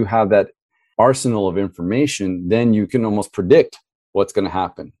 you have that arsenal of information, then you can almost predict what's going to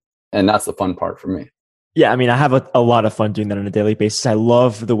happen. And that's the fun part for me. Yeah, I have a lot of fun doing that on a daily basis. I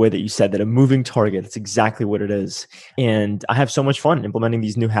love the way that you said that, a moving target. It's exactly what it is. And I have so much fun implementing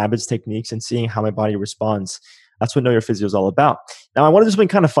these new habits, techniques, and seeing how my body responds. That's what Know Your Physio is all about. Now, I want to do something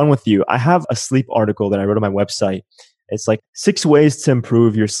kind of fun with you. I have a sleep article that I wrote on my website. It's like 6 ways to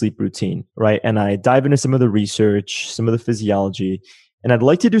improve your sleep routine, right? And I dive into some of the research, some of the physiology, and I'd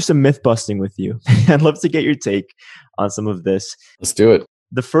like to do some myth busting with you. I'd love to get your take on some of this. Let's do it.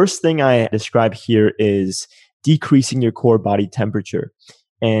 The first thing I describe here is decreasing your core body temperature.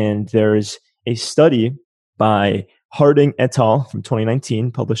 And there's a study by Harding et al. From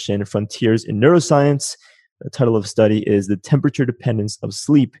 2019, published in Frontiers in Neuroscience. The title of the study is The Temperature Dependence of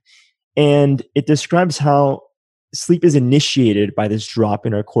Sleep. And it describes how sleep is initiated by this drop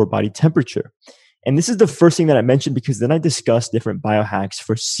in our core body temperature. And this is the first thing that I mentioned, because then I discussed different biohacks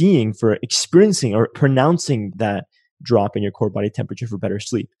for experiencing or pronouncing that drop in your core body temperature for better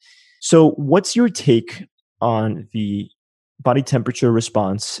sleep. So what's your take on the body temperature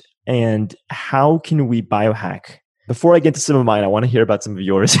response, and how can we biohack? Before I get to some of mine, I want to hear about some of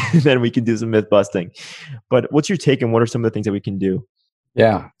yours, and then we can do some myth busting. But what's your take, and what are some of the things that we can do?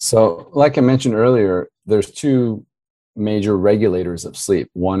 Yeah. So like I mentioned earlier, there's 2 major regulators of sleep.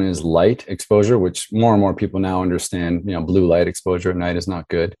 One is light exposure, which more and more people now understand, blue light exposure at night is not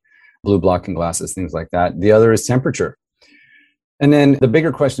good. Blue blocking glasses, things like that. The other is temperature. And then the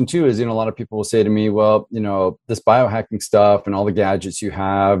bigger question too is, a lot of people will say to me, well, this biohacking stuff and all the gadgets you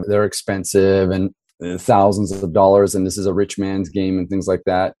have, they're expensive and thousands of dollars, and this is a rich man's game and things like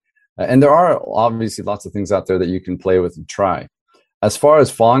that. And there are obviously lots of things out there that you can play with and try. As far as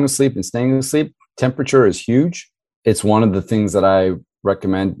falling asleep and staying asleep, temperature is huge. It's one of the things that I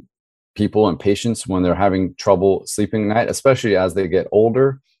recommend people and patients when they're having trouble sleeping at night, especially as they get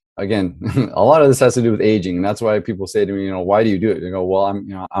older. Again, a lot of this has to do with aging. And that's why people say to me, why do you do it? They go, well,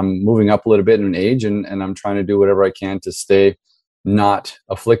 I'm moving up a little bit in age, and I'm trying to do whatever I can to stay not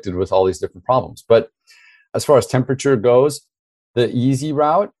afflicted with all these different problems. But as far as temperature goes, the easy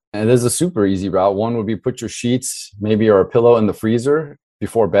route, and there's a super easy route. One would be put your sheets, maybe, or a pillow in the freezer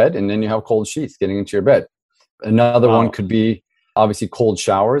before bed, and then you have cold sheets getting into your bed. Another one could be obviously cold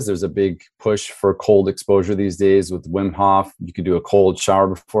showers. There's a big push for cold exposure these days with Wim Hof. You could do a cold shower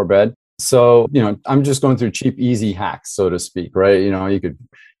before bed. So, I'm just going through cheap, easy hacks, so to speak, right? You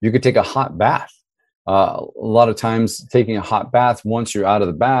could take a hot bath. A lot of times taking a hot bath, once you're out of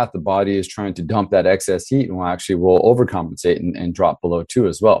the bath, the body is trying to dump that excess heat and will overcompensate and drop below 2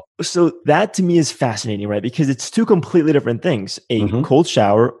 as well. So that to me is fascinating, right? Because it's two completely different things, a cold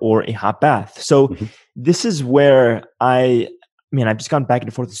shower or a hot bath. So this is where I've just gone back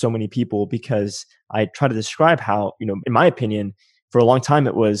and forth with so many people because I try to describe how, in my opinion, for a long time,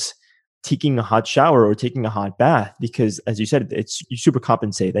 it was taking a hot shower or taking a hot bath because, as you said, you super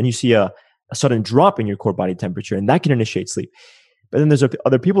compensate. Then you see a sudden drop in your core body temperature, and that can initiate sleep. But then there's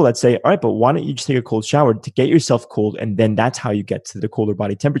other people that say, all right, but why don't you just take a cold shower to get yourself cold, and then that's how you get to the colder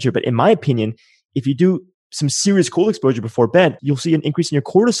body temperature. But in my opinion, if you do some serious cold exposure before bed, you'll see an increase in your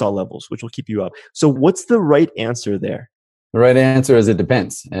cortisol levels, which will keep you up. So what's the right answer there? The right answer is it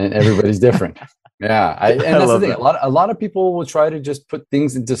depends, and everybody's different. Yeah. And that's the thing. That. A lot of people will try to just put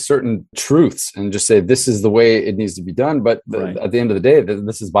things into certain truths and just say, this is the way it needs to be done. But at the end of the day,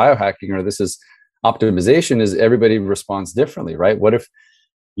 this is biohacking or this is optimization. Is everybody responds differently, right? What if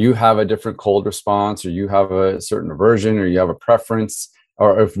you have a different cold response, or you have a certain aversion, or you have a preference,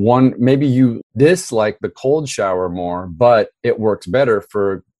 or if maybe you dislike the cold shower more, but it works better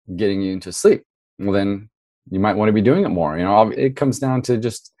for getting you into sleep. Well, then you might want to be doing it more. It comes down to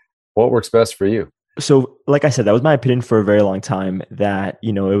just what works best for you. So like I said, that was my opinion for a very long time, that,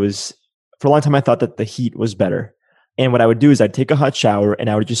 it was, for a long time, I thought that the heat was better. And what I would do is I'd take a hot shower and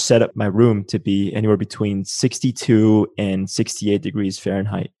I would just set up my room to be anywhere between 62 and 68 degrees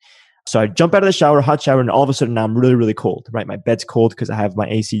Fahrenheit. So I'd jump out of the shower, hot shower, and all of a sudden now I'm really, really cold, right? My bed's cold because I have my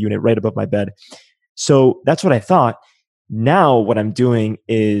AC unit right above my bed. So that's what I thought. Now what I'm doing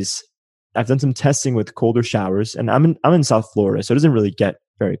is I've done some testing with colder showers, and I'm in South Florida, so it doesn't really get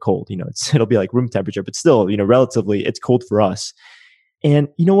very cold. It'll be like room temperature, but still, relatively it's cold for us. And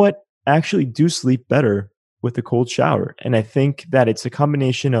you know what? I actually do sleep better with a cold shower. And I think that it's a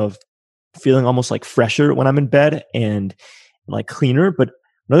combination of feeling almost like fresher when I'm in bed and like cleaner. But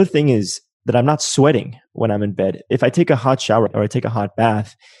another thing is that I'm not sweating when I'm in bed. If I take a hot shower or I take a hot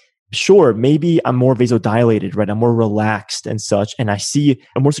bath, sure, maybe I'm more vasodilated, right? I'm more relaxed and such. And I see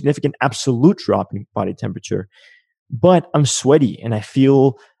a more significant absolute drop in body temperature, but I'm sweaty and I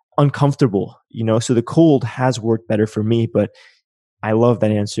feel uncomfortable, so the cold has worked better for me. But I love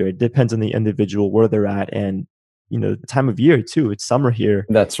that answer. It depends on the individual, where they're at, and, the time of year too. It's summer here.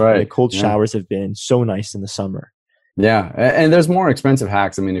 That's right. And the cold showers have been so nice in the summer. Yeah. And there's more expensive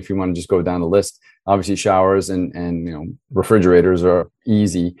hacks. If you want to just go down the list, obviously showers and refrigerators are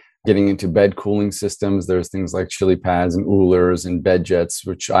easy. Getting into bed cooling systems, there's things like chili pads and Oolers and bed jets,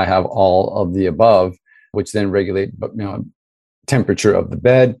 which I have all of the above, which then regulate temperature of the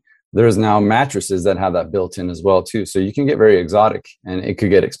bed. There's now mattresses that have that built in as well too. So you can get very exotic, and it could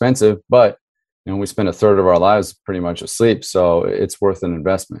get expensive, but we spend a third of our lives pretty much asleep. So it's worth an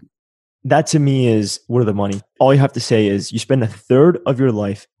investment. That to me is worth the money. All you have to say is you spend a third of your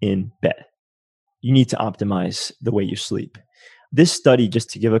life in bed. You need to optimize the way you sleep. This study, just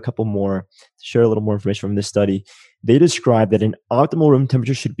to give to share a little more information from this study, they describe that an optimal room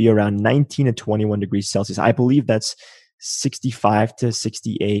temperature should be around 19 to 21 degrees Celsius. I believe that's 65 to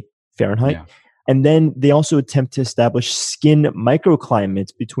 68 Fahrenheit. Yeah. And then they also attempt to establish skin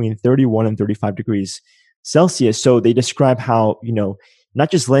microclimates between 31 and 35 degrees Celsius. So they describe how,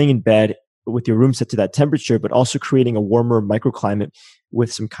 not just laying in bed with your room set to that temperature, but also creating a warmer microclimate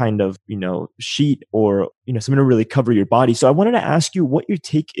with some kind of, sheet or, something to really cover your body. So I wanted to ask you what your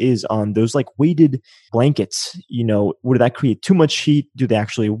take is on those like weighted blankets. Would that create too much heat? Do they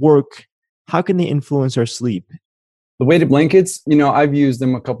actually work? How can they influence our sleep? The weighted blankets, I've used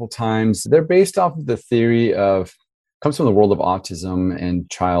them a couple times. They're based off of the theory comes from the world of autism and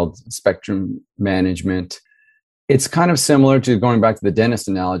child spectrum management. It's kind of similar to going back to the dentist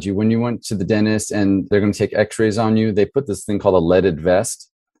analogy. When you went to the dentist and they're going to take x-rays on you, they put this thing called a leaded vest.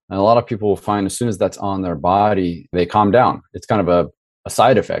 And a lot of people will find as soon as that's on their body, they calm down. It's kind of a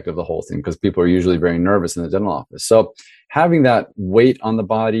side effect of the whole thing because people are usually very nervous in the dental office. So having that weight on the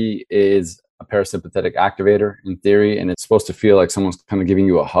body is a parasympathetic activator in theory, and it's supposed to feel like someone's kind of giving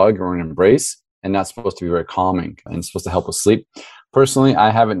you a hug or an embrace, and that's supposed to be very calming and it's supposed to help with sleep. Personally,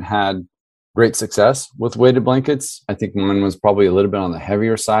 I haven't had great success with weighted blankets. I think mine was probably a little bit on the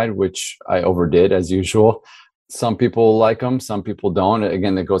heavier side, which I overdid as usual. Some people like them, some people don't.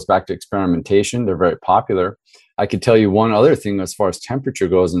 Again, it goes back to experimentation. They're very popular. I could tell you one other thing as far as temperature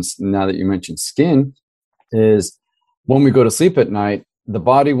goes, and now that you mentioned skin, is when we go to sleep at night, the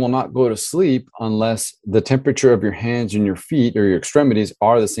body will not go to sleep unless the temperature of your hands and your feet or your extremities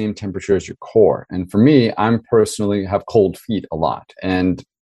are the same temperature as your core. And for me, I'm personally have cold feet a lot, and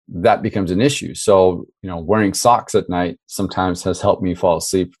that becomes an issue. So, wearing socks at night sometimes has helped me fall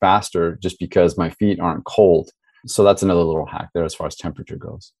asleep faster just because my feet aren't cold. So that's another little hack there as far as temperature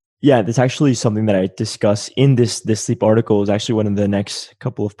goes. Yeah, that's actually something that I discuss in this sleep article. Is actually one of the next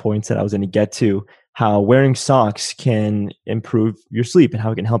couple of points that I was going to get to, how wearing socks can improve your sleep and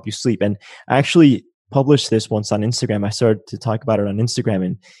how it can help you sleep. And I actually published this once on Instagram. I started to talk about it on Instagram,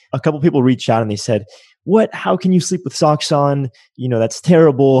 and a couple of people reached out and they said, "What? How can you sleep with socks on? That's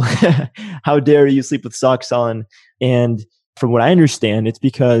terrible. How dare you sleep with socks on?" And from what I understand, it's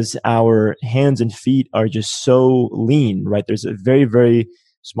because our hands and feet are just so lean, right? There's a very, very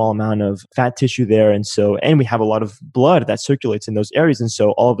small amount of fat tissue there. And we have a lot of blood that circulates in those areas. And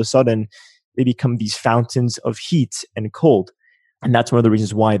so all of a sudden they become these fountains of heat and cold. And that's one of the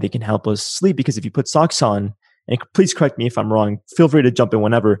reasons why they can help us sleep. Because if you put socks on, and please correct me if I'm wrong, feel free to jump in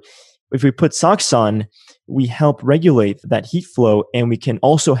whenever. If we put socks on, we help regulate that heat flow, and we can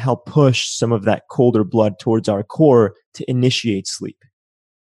also help push some of that colder blood towards our core to initiate sleep.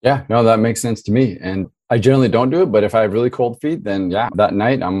 Yeah, no, that makes sense to me. And I generally don't do it, but if I have really cold feet, then that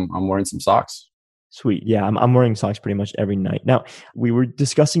night I'm wearing some socks. Sweet. Yeah, I'm wearing socks pretty much every night. Now, we were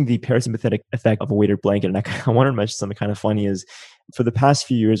discussing the parasympathetic effect of a weighted blanket, and I wanted to mention something kind of funny is for the past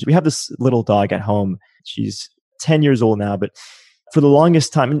few years, we have this little dog at home. She's 10 years old now, but for the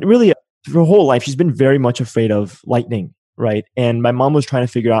longest time, and really for her whole life, she's been very much afraid of lightning, right? And my mom was trying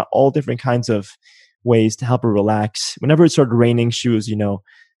to figure out all different kinds of ways to help her relax. Whenever it started raining, she was,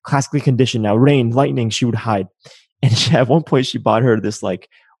 classically conditioned. Now, rain, lightning, she would hide. And at one point, she bought her this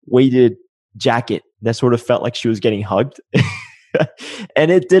weighted jacket that sort of felt like she was getting hugged.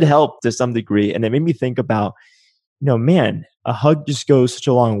 And it did help to some degree. And it made me think about, man, a hug just goes such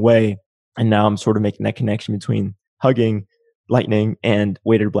a long way. And now I'm sort of making that connection between hugging, lightning, and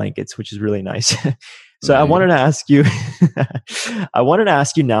weighted blankets, which is really nice. So I wanted to ask you,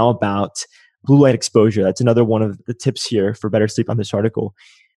 now about blue light exposure. That's another one of the tips here for better sleep on this article.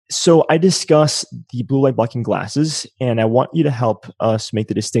 So I discuss the blue light blocking glasses, and I want you to help us make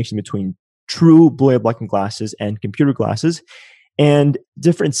the distinction between true blue light blocking glasses and computer glasses and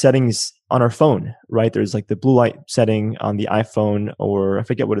different settings on our phone, right? There's the blue light setting on the iPhone, or I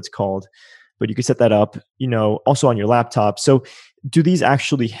forget what it's called, but you can set that up, also on your laptop. So do these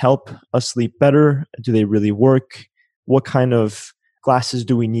actually help us sleep better? Do they really work? What kind of glasses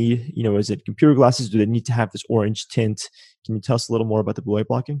do we need? Is it computer glasses? Do they need to have this orange tint? Can you tell us a little more about the blue light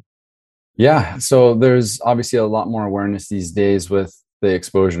blocking? Yeah. So there's obviously a lot more awareness these days with the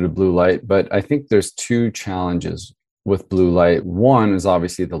exposure to blue light, but I think there's two challenges with blue light. One is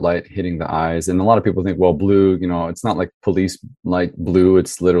obviously the light hitting the eyes. And a lot of people think, well, blue, it's not like police light blue.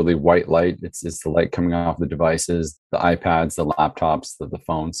 It's literally white light. It's the light coming off the devices, the iPads, the laptops, the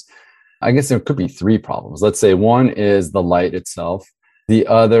phones. I guess there could be three problems. Let's say one is the light itself. The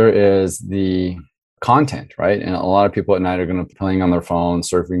other is the content, right? And a lot of people at night are going to be playing on their phone,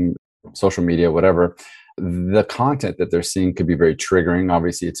 surfing social media, whatever. The content that they're seeing could be very triggering.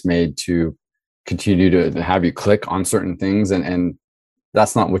 Obviously, it's made to continue to have you click on certain things, and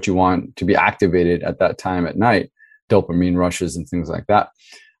that's not what you want to be activated at that time at night, dopamine rushes and things like that.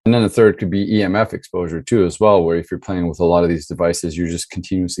 And then the third could be EMF exposure too, as well, where if you're playing with a lot of these devices, you're just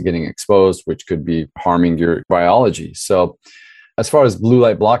continuously getting exposed, which could be harming your biology. So as far as blue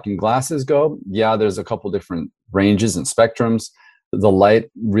light blocking glasses go, yeah, there's a couple different ranges and spectrums. The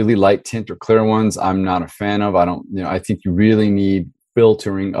really light tint or clear ones, I'm not a fan of. I think you really need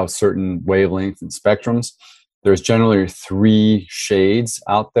filtering of certain wavelengths and spectrums. There's generally three shades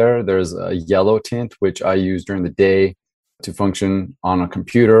out there. There's a yellow tint, which I use during the day to function on a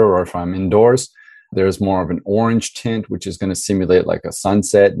computer or if I'm indoors. There's more of an orange tint, which is going to simulate like a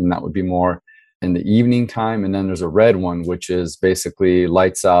sunset, and that would be more in the evening time. And then there's a red one, which is basically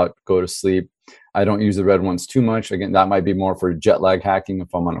lights out, go to sleep. I don't use the red ones too much. Again, that might be more for jet lag hacking if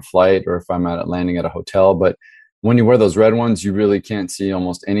I'm on a flight or if I'm landing at a hotel. But when you wear those red ones, you really can't see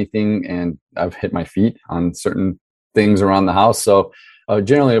almost anything. And I've hit my feet on certain things around the house. So I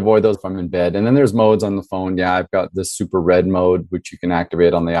generally avoid those if I'm in bed. And then there's modes on the phone. Yeah, I've got this super red mode, which you can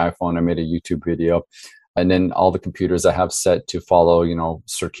activate on the iPhone. I made a YouTube video. And then all the computers I have set to follow,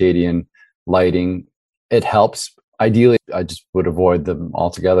 circadian lighting. It helps. Ideally, I just would avoid them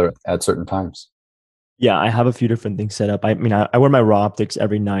altogether at certain times. Yeah, I have a few different things set up. I mean, I wear my raw optics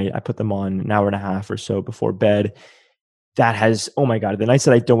every night. I put them on an hour and a half or so before bed. That has, oh my God, the nights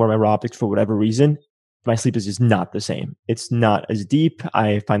that I don't wear my raw optics for whatever reason, my sleep is just not the same. It's not as deep.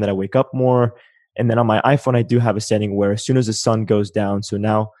 I find that I wake up more. And then on my iPhone, I do have a setting where as soon as the sun goes down, so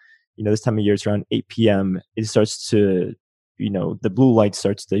now, this time of year, it's around 8 p.m., it starts to, the blue light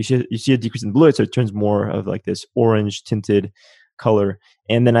starts to, you see a decrease in blue light, so it turns more of like this orange tinted color.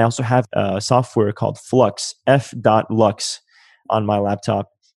 And then I also have a software called Flux, f.lux on my laptop.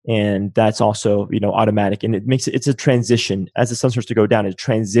 And that's also, automatic. And it's a transition. As the sun starts to go down, it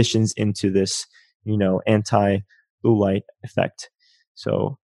transitions into this, anti blue light effect.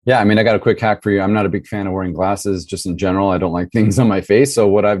 So yeah, I mean, I got a quick hack for you. I'm not a big fan of wearing glasses just in general. I don't like things on my face. So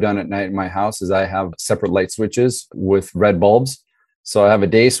what I've done at night in my house is I have separate light switches with red bulbs. So I have a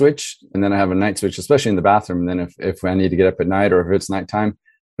day switch and then I have a night switch, especially in the bathroom. And then if I need to get up at night or if it's nighttime,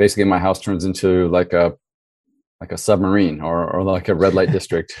 basically my house turns into like a submarine or like a red light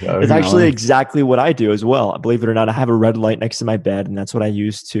district. It's actually exactly what I do as well. Believe it or not, I have a red light next to my bed, and that's what I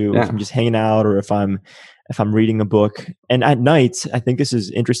use to if I'm just hanging out or if I'm reading a book. And at night, I think this is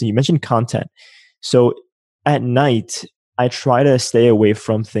interesting. You mentioned content. So at night, I try to stay away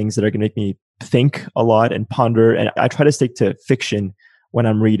from things that are going to make me think a lot and ponder. And I try to stick to fiction when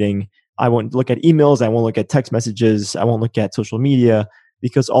I'm reading. I won't look at emails. I won't look at text messages. I won't look at social media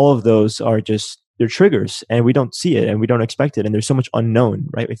because all of those are just, they're triggers and we don't see it and we don't expect it. And there's so much unknown,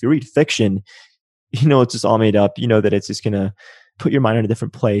 right? If you read fiction, it's just all made up. That it's just going to put your mind in a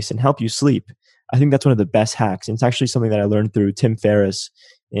different place and help you sleep. I think that's one of the best hacks. And it's actually something that I learned through Tim Ferriss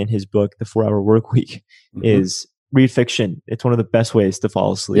in his book, The 4-Hour Workweek, is read fiction. It's one of the best ways to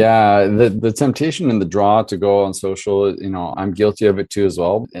fall asleep. Yeah. The temptation and the draw to go on social, I'm guilty of it too as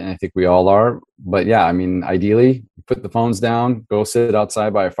well. And I think we all are. But yeah, I mean, ideally, put the phones down, go sit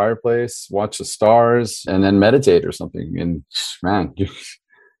outside by a fireplace, watch the stars, and then meditate or something. And man,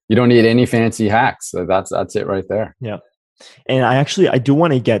 you don't need any fancy hacks. That's it right there. Yeah. And I do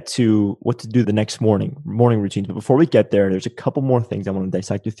want to get to what to do the next morning routines. But before we get there, there's a couple more things I want to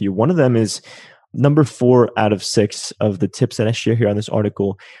dissect with you. One of them is number 4 out of 6 of the tips that I share here on this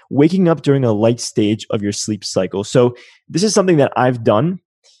article, waking up during a light stage of your sleep cycle. So this is something that I've done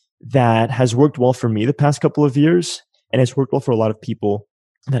that has worked well for me the past couple of years. And it's worked well for a lot of people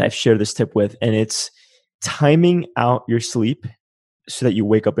that I've shared this tip with. And it's timing out your sleep so that you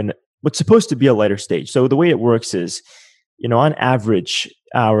wake up in what's supposed to be a lighter stage. So the way it works is, on average,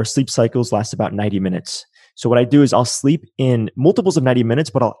 our sleep cycles last about 90 minutes. So what I do is I'll sleep in multiples of 90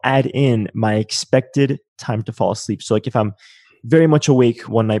 minutes, but I'll add in my expected time to fall asleep. So like if I'm very much awake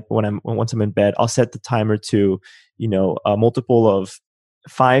one night once I'm in bed, I'll set the timer to, a multiple of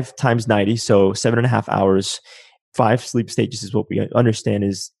 5 times 90. So 7.5 hours. 5 sleep stages is what we understand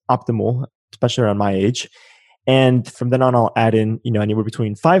is optimal, especially around my age. And from then on, I'll add in, anywhere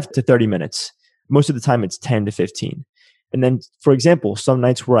between 5 to 30 minutes. Most of the time it's 10 to 15. And then, for example, some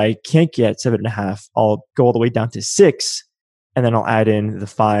nights where I can't get 7.5, I'll go all the way down to 6, and then I'll add in the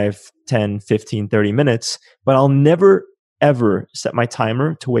 5, 10, 15, 30 minutes. But I'll never, ever set my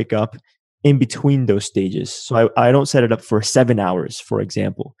timer to wake up in between those stages. So I don't set it up for 7 hours, for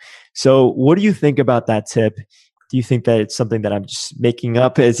example. So what do you think about that tip? Do you think that it's something that I'm just making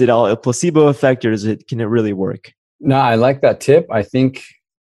up? Is it all a placebo effect, or can it really work? No, I like that tip. I think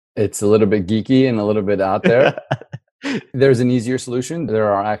it's a little bit geeky and a little bit out there. There's an easier solution.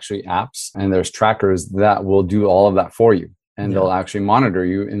 There are actually apps and there's trackers that will do all of that for you. And they'll actually monitor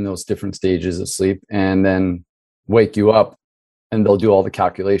you in those different stages of sleep and then wake you up and they'll do all the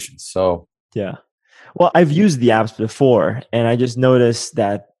calculations. So, yeah. Well, I've used the apps before and I just noticed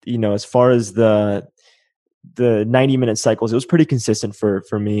that, as far as the 90-minute cycles, it was pretty consistent for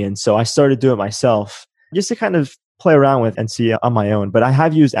me. And so I started doing it myself just to kind of play around with and see on my own. But I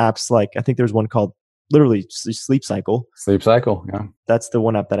have used apps like, I think there's one called literally Sleep Cycle. Sleep Cycle, yeah. That's the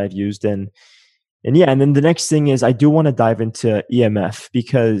one app that I've used. And then the next thing is I do want to dive into EMF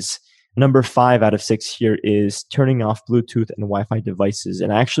because number 5 out of 6 here is turning off Bluetooth and Wi-Fi devices.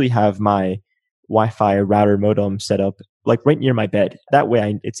 And I actually have my Wi-Fi router modem set up like right near my bed. That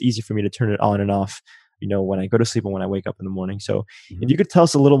way it's easy for me to turn it on and off, when I go to sleep and when I wake up in the morning. So if you could tell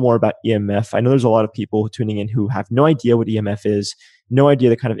us a little more about EMF. I know there's a lot of people tuning in who have no idea what EMF is, no idea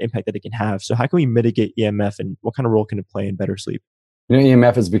the kind of impact that it can have. So how can we mitigate EMF and what kind of role can it play in better sleep?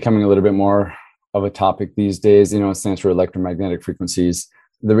 EMF is becoming a little bit more of a topic these days. It stands for electromagnetic frequencies.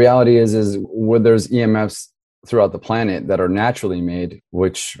 The reality is where there's EMFs throughout the planet that are naturally made,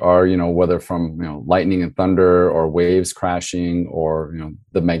 which are, whether from, lightning and thunder or waves crashing or,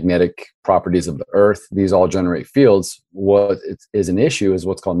 the magnetic properties of the earth, these all generate fields. What is an issue is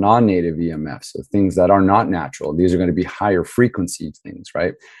what's called non-native EMFs, so things that are not natural. These are going to be higher frequency things,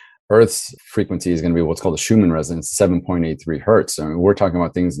 right? Earth's frequency is going to be what's called a Schumann resonance, 7.83 hertz. I mean, we're talking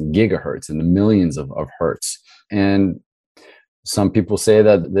about things in gigahertz, in the millions of hertz. And some people say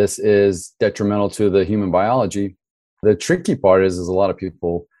that this is detrimental to the human biology. The tricky part is a lot of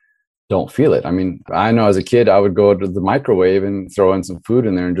people don't feel it. I mean, I know as a kid, I would go to the microwave and throw in some food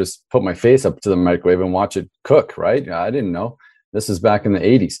in there and just put my face up to the microwave and watch it cook, right? I didn't know. This is back in the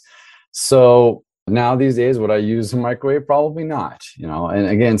 80s. So now these days, would I use a microwave? Probably not, and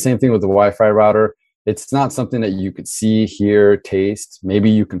again, same thing with the Wi-Fi router. It's not something that you could see, hear, taste.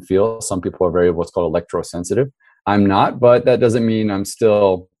 Maybe you can feel. Some people are very what's called electrosensitive. I'm not, but that doesn't mean I'm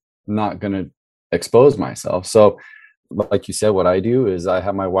still not going to expose myself. So like you said, what I do is I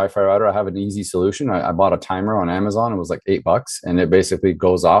have my Wi-Fi router. I have an easy solution. I bought a timer on Amazon. It was like $8 and it basically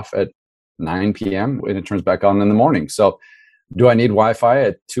goes off at 9 p.m. and it turns back on in the morning. So do I need Wi-Fi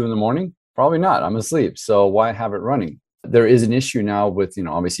at 2 a.m? Probably not. I'm asleep. So why have it running? There is an issue now with,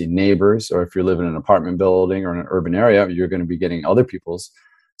 obviously neighbors, or if you're living in an apartment building or in an urban area, you're going to be getting other people's.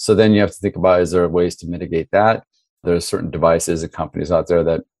 So then you have to think about, is there ways to mitigate that? There's certain devices and companies out there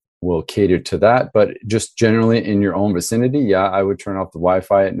that will cater to that. But just generally in your own vicinity, yeah, I would turn off the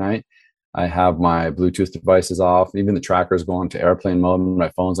Wi-Fi at night. I have my Bluetooth devices off. Even the trackers go into airplane mode. My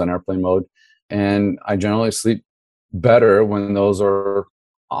phone's on airplane mode. And I generally sleep better when those are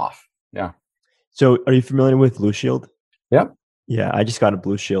off. Yeah. So are you familiar with Blue Shield? Yep. Yeah, I just got a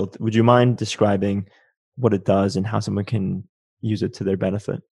Blue Shield. Would you mind describing what it does and how someone can use it to their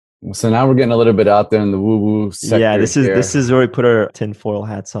benefit? So now we're getting a little bit out there in the woo-woo sector. Yeah, this is where we put our tinfoil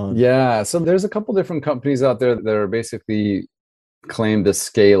hats on. Yeah. So there's a couple different companies out there that are basically claim the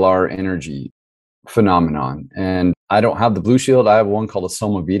scalar energy phenomenon. And I don't have the Blue Shield. I have one called a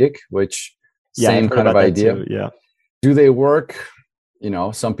Somavedic, which same kind of idea. Too, yeah. Do they work?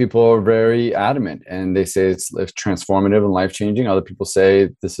 Some people are very adamant and they say it's transformative and life-changing. Other people say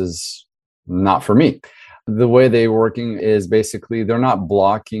this is not for me. The way they're working is basically they're not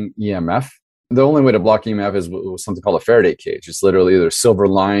blocking EMF. The only way to block EMF is something called a Faraday cage. It's literally either silver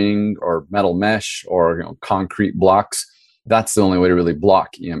lining or metal mesh or concrete blocks. That's the only way to really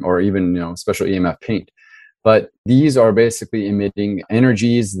block EMF, or even special EMF paint. But these are basically emitting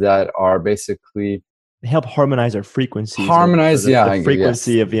energies that are basically they help harmonize our frequencies. The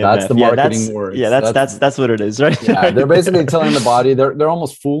frequency of EMF. That's the marketing word. Yeah, that's what it is, right? Yeah, they're basically telling the body, they're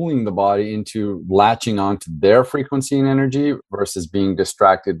almost fooling the body into latching onto their frequency and energy versus being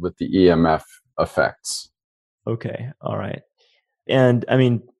distracted with the EMF effects. Okay, all right. And I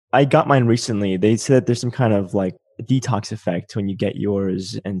mean, I got mine recently. They said there's some kind of like detox effect when you get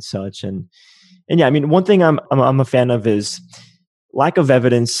yours and such. And yeah, I mean, one thing I'm a fan of is lack of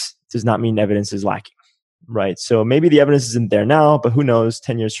evidence does not mean evidence is lacking. Right. So maybe the evidence isn't there now, but who knows,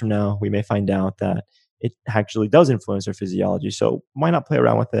 10 years from now, we may find out that it actually does influence our physiology. So why not play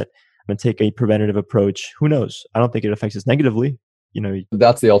around with it and take a preventative approach? Who knows? I don't think it affects us negatively.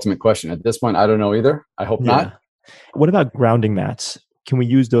 That's the ultimate question. At this point, I don't know either. I hope not. What about grounding mats? Can we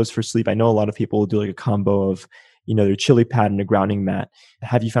use those for sleep? I know a lot of people do like a combo of, their chili pad and a grounding mat.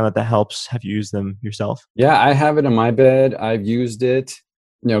 Have you found that helps? Have you used them yourself? Yeah, I have it in my bed. I've used it.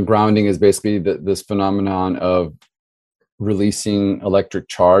 Grounding is basically this phenomenon of releasing electric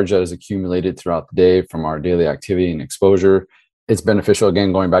charge that is accumulated throughout the day from our daily activity and exposure. It's beneficial,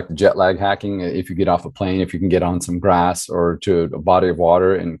 again, going back to jet lag hacking. If you get off a plane, if you can get on some grass or to a body of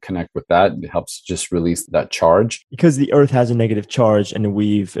water and connect with that, it helps just release that charge. Because the earth has a negative charge and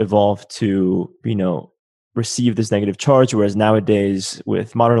we've evolved to, receive this negative charge, whereas nowadays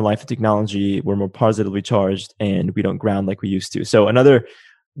with modern life and technology, we're more positively charged and we don't ground like we used to. So another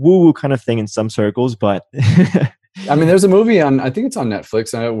woo-woo kind of thing in some circles, but I mean, there's a movie on, I think it's on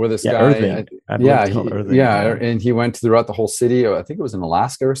Netflix, where this guy, Earthing. And he went throughout the whole city. I think it was in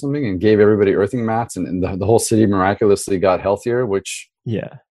Alaska or something, and gave everybody earthing mats, and the whole city miraculously got healthier, which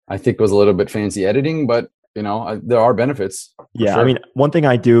I think was a little bit fancy editing, but there are benefits. Yeah, sure. I mean, one thing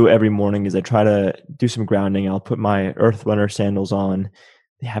I do every morning is I try to do some grounding. I'll put my Earth Runner sandals on.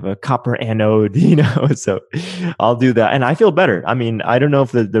 They have a copper anode, so I'll do that. And I feel better. I mean, I don't know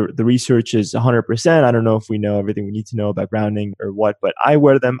if the research is 100%. I don't know if we know everything we need to know about grounding or what, but I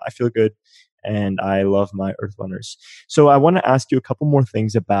wear them. I feel good. And I love my Earth Runners. So I want to ask you a couple more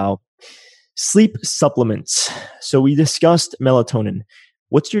things about sleep supplements. So we discussed melatonin.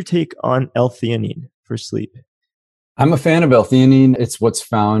 What's your take on L-theanine for sleep? I'm a fan of L-theanine. It's what's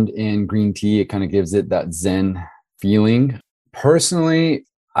found in green tea. It kind of gives it that Zen feeling. Personally,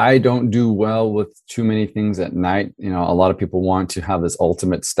 I don't do well with too many things at night. You know, a lot of people want to have this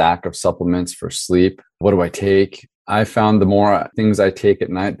ultimate stack of supplements for sleep. What do I take? I found the more things I take at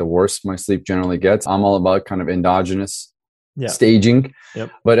night, the worse my sleep generally gets. I'm all about kind of endogenous staging.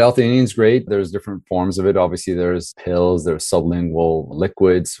 Yep. But L-theanine is great. There's different forms of it. Obviously, there's pills, there's sublingual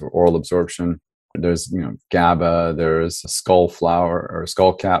liquids for oral absorption. There's, GABA, there's skull flower or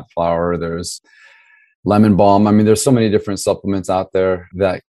skull cap flower, there's lemon balm. I mean, there's so many different supplements out there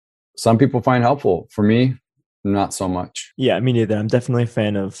that some people find helpful. For me, not so much. Yeah, me neither. I'm definitely a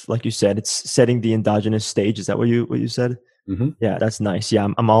fan of, like you said, it's setting the endogenous stage. Is that what you said? Mm-hmm. Yeah, that's nice. Yeah,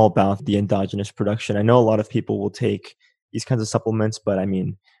 I'm all about the endogenous production. I know a lot of people will take these kinds of supplements, but I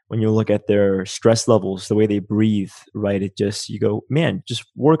mean, when you look at their stress levels, the way they breathe, right? You go, man, just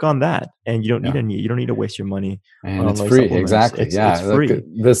work on that, and you don't need to waste your money. And it's free, exactly. It's free.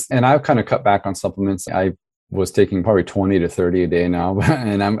 And I've kind of cut back on supplements. I was taking probably 20 to 30 a day now,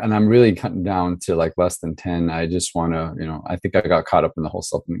 and I'm really cutting down to like less than 10. I just want to, I think I got caught up in the whole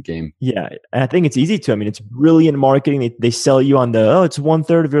supplement game. Yeah, and I think it's easy to. I mean, it's brilliant marketing. They sell you on it's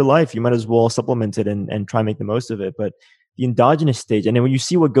 1/3 of your life. You might as well supplement it and try and make the most of it. But the endogenous stage, and then when you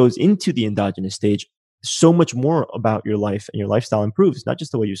see what goes into the endogenous stage, so much more about your life and your lifestyle improves, not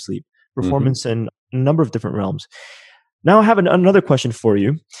just the way you sleep, performance in a number of different realms. Now I have another question for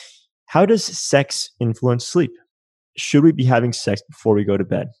you. How does sex influence sleep? Should we be having sex before we go to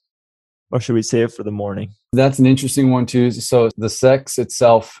bed? Or should we save it for the morning? That's an interesting one too. So the sex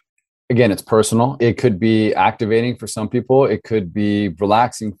itself, again, it's personal. It could be activating for some people. It could be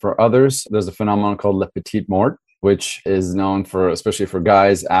relaxing for others. There's a phenomenon called le petit mort, which is known for, especially for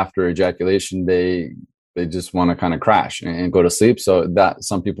guys, after ejaculation, they just want to kind of crash and go to sleep. So that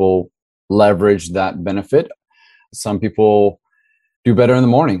some people leverage that benefit. Some people do better in the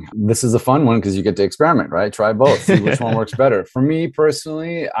morning. This is a fun one because you get to experiment, right? Try both, see which one works better. For me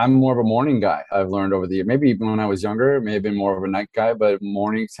personally, I'm more of a morning guy. I've learned over the year, maybe even when I was younger, may have been more of a night guy, but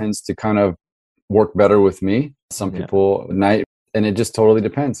morning tends to kind of work better with me. Some people night, and it just totally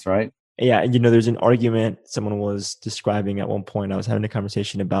depends, right? Yeah, there's an argument someone was describing at one point. I was having a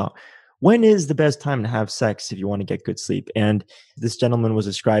conversation about when is the best time to have sex if you want to get good sleep. And this gentleman was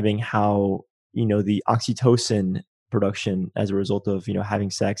describing how, the oxytocin production as a result of, having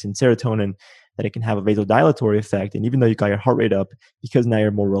sex and serotonin, that it can have a vasodilatory effect. And even though you got your heart rate up, because now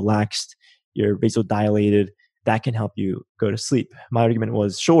you're more relaxed, you're vasodilated, that can help you go to sleep. My argument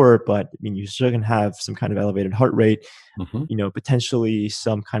was, sure, but I mean, you still can have some kind of elevated heart rate, potentially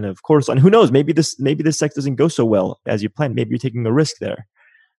some kind of cortisol. And who knows, maybe this sex doesn't go so well as you planned. Maybe you're taking a risk there.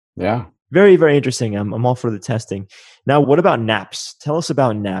 Yeah. Very, very interesting. I'm all for the testing. Now, what about naps? Tell us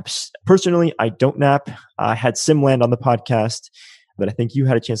about naps. Personally, I don't nap. I had Simland on the podcast that I think you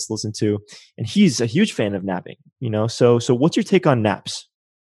had a chance to listen to, and he's a huge fan of napping. So what's your take on naps?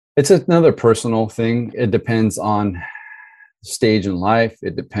 It's another personal thing. It depends on stage in life.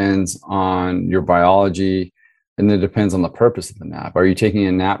 It depends on your biology, and it depends on the purpose of the nap. Are you taking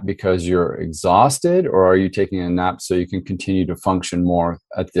a nap because you're exhausted, or are you taking a nap so you can continue to function more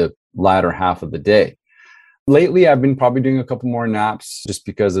at the latter half of the day? Lately, I've been probably doing a couple more naps just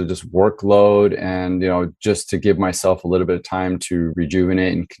because of just workload and, just to give myself a little bit of time to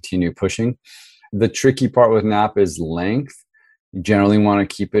rejuvenate and continue pushing. The tricky part with nap is length. You generally want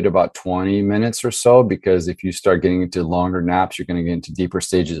to keep it about 20 minutes or so, because if you start getting into longer naps, you're going to get into deeper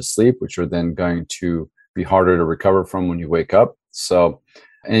stages of sleep, which are then going to be harder to recover from when you wake up. So,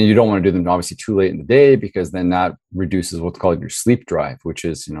 and you don't want to do them obviously too late in the day, because then that reduces what's called your sleep drive, which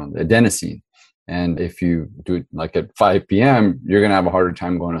is, the adenosine. And if you do it like at 5 p.m., you're going to have a harder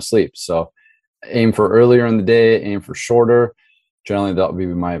time going to sleep. So aim for earlier in the day, aim for shorter. Generally, that would be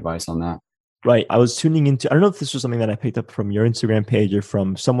my advice on that. Right. I was tuning into, I don't know if this was something that I picked up from your Instagram page or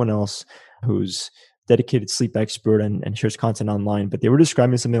from someone else who's dedicated sleep expert and shares content online, but they were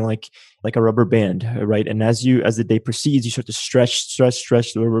describing something like a rubber band, right? And as the day proceeds, you start to stretch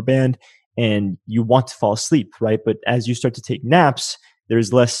the rubber band and you want to fall asleep, right? But as you start to take naps,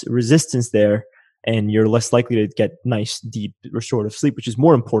 there's less resistance there and you're less likely to get nice, deep, restorative sleep, which is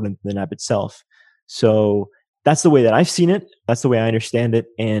more important than the nap itself. So that's the way that I've seen it. That's the way I understand it.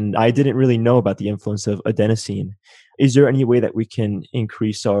 And I didn't really know about the influence of adenosine. Is there any way that we can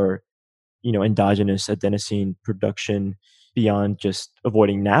increase our, endogenous adenosine production beyond just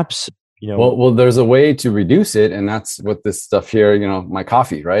avoiding naps? Well, there's a way to reduce it, and that's what this stuff here, my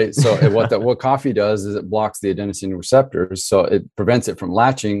coffee, right? So what coffee does is it blocks the adenosine receptors, so it prevents it from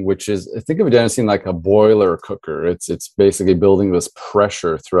latching. Which is, think of adenosine like a boiler or cooker. It's basically building this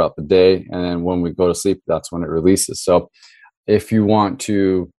pressure throughout the day, and then when we go to sleep, that's when it releases. So if you want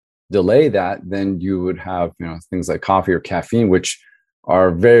to delay that, then you would have things like coffee or caffeine, which are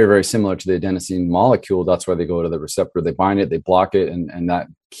very, very similar to the adenosine molecule. That's why they go to the receptor, they bind it, they block it, and that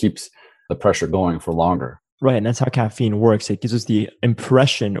keeps the pressure going for longer. Right. And that's how caffeine works. It gives us the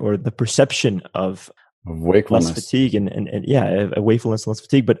impression or the perception of wakefulness, less fatigue and a wakefulness, less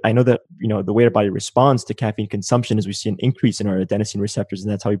fatigue. But I know that, the way our body responds to caffeine consumption is we see an increase in our adenosine receptors,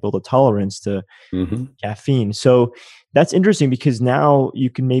 and that's how we build a tolerance to caffeine. So that's interesting, because now you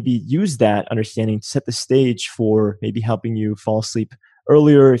can maybe use that understanding to set the stage for maybe helping you fall asleep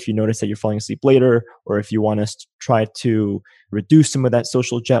earlier if you notice that you're falling asleep later, or if you want to try to reduce some of that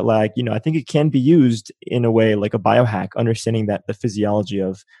social jet lag. I think it can be used in a way like a biohack, understanding that the physiology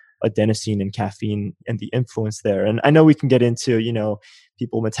of adenosine and caffeine and the influence there. And I know we can get into,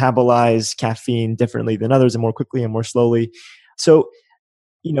 people metabolize caffeine differently than others, and more quickly and more slowly. So,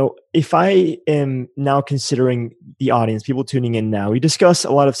 if I am now considering the audience, people tuning in now, we discuss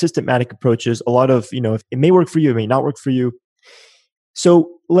a lot of systematic approaches, a lot of, it may work for you, it may not work for you. So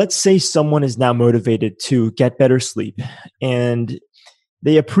let's say someone is now motivated to get better sleep, and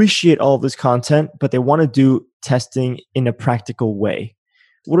they appreciate all of this content, but they want to do testing in a practical way.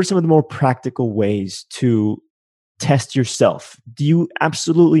 What are some of the more practical ways to test yourself? Do you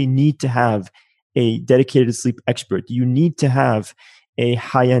absolutely need to have a dedicated sleep expert? Do you need to have a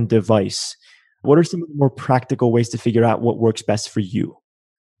high-end device? What are some of the more practical ways to figure out what works best for you?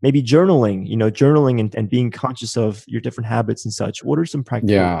 Maybe journaling, and being conscious of your different habits and such. What are some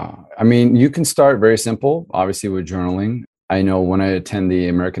practical? Yeah. I mean, you can start very simple, obviously, with journaling. I know when I attend the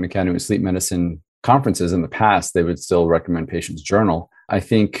American Academy of Sleep Medicine conferences in the past, they would still recommend patients journal. I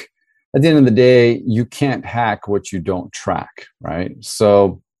think at the end of the day, you can't hack what you don't track, right?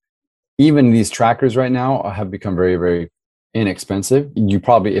 So even these trackers right now have become very, very inexpensive. You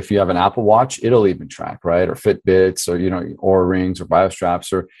probably, if you have an Apple Watch, it'll even track, right? Or Fitbits, or Oura Rings or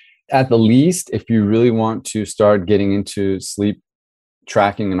BioStraps, or at the least, if you really want to start getting into sleep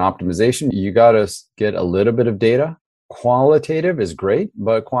tracking and optimization, you got to get a little bit of data. Qualitative is great,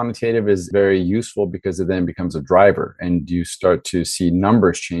 but quantitative is very useful because it then becomes a driver, and you start to see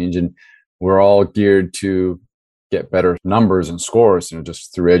numbers change. And we're all geared to get better numbers and scores,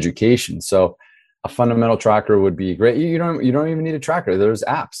 just through education. So a fundamental tracker would be great. You don't even need a tracker. There's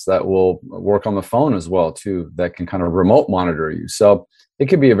apps that will work on the phone as well too, that can kind of remote monitor you. So it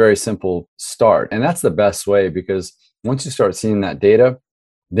could be a very simple start. And that's the best way, because once you start seeing that data,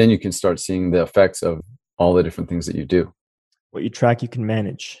 then you can start seeing the effects of all the different things that you do. What you track, you can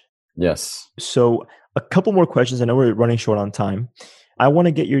manage. Yes. So a couple more questions. I know we're running short on time. I want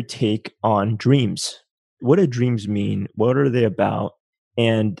to get your take on dreams. What do dreams mean? What are they about?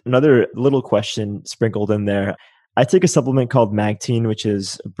 And another little question sprinkled in there. I take a supplement called Magtine, which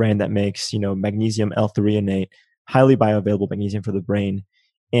is a brand that makes, magnesium L-threonate, highly bioavailable magnesium for the brain.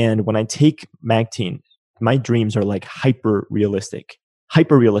 And when I take Magtine, my dreams are like hyper realistic.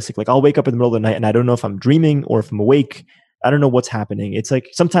 Like I'll wake up in the middle of the night and I don't know if I'm dreaming or if I'm awake. I don't know what's happening. It's like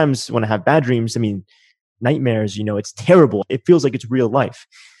sometimes when I have bad dreams, nightmares, it's terrible. It feels like it's real life.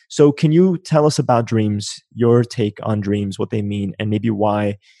 So can you tell us about dreams, your take on dreams, what they mean, and maybe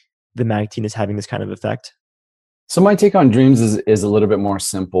why the Magtine is having this kind of effect? So my take on dreams is a little bit more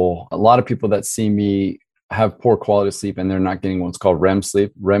simple. A lot of people that see me have poor quality of sleep, and they're not getting what's called REM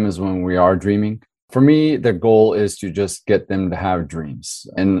sleep. REM is when we are dreaming. For me, the goal is to just get them to have dreams.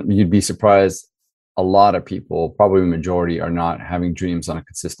 And you'd be surprised, a lot of people, probably the majority, are not having dreams on a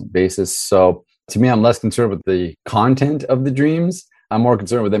consistent basis. So to me, I'm less concerned with the content of the dreams. I'm more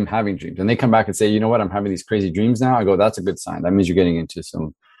concerned with them having dreams. And they come back and say, you know what, I'm having these crazy dreams now. I go, that's a good sign. That means you're getting into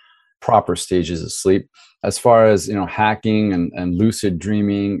some proper stages of sleep. As far as, hacking and lucid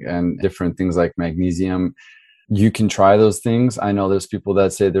dreaming and different things like magnesium, you can try those things. I know there's people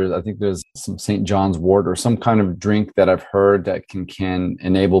that say I think there's some St. John's wort or some kind of drink that I've heard that can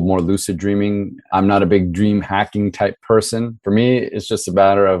enable more lucid dreaming. I'm not a big dream hacking type person. For me, it's just a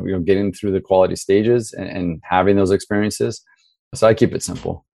matter of getting through the quality stages and having those experiences. So I keep it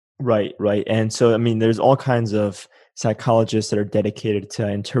simple. Right. And so, there's all kinds of psychologists that are dedicated to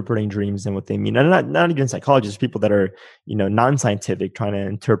interpreting dreams and what they mean. And not even psychologists, people that are, non-scientific, trying to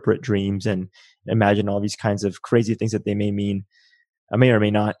interpret dreams and imagine all these kinds of crazy things that they may mean, may or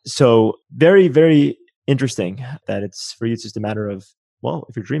may not. So very, very interesting that it's for you. It's just a matter of, well,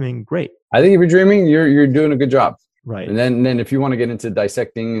 if you're dreaming, great. I think if you're dreaming, you're doing a good job. Right. And then if you want to get into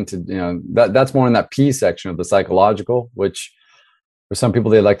dissecting into, that's more in that P section of the psychological, which for some people,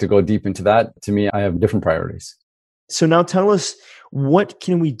 they like to go deep into that. To me, I have different priorities. So now tell us, what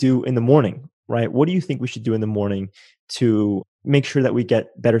can we do in the morning, right? What do you think we should do in the morning to make sure that we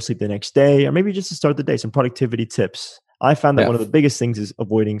get better sleep the next day, or maybe just to start the day, some productivity tips? I found that one of the biggest things is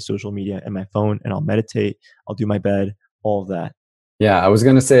avoiding social media and my phone, and I'll meditate, I'll do my bed, all of that. Yeah, I was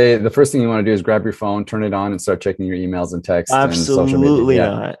going to say the first thing you want to do is grab your phone, turn it on, and start checking your emails and texts and social media. Absolutely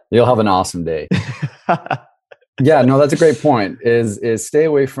not. You'll have an awesome day. Yeah, no, that's a great point. Is stay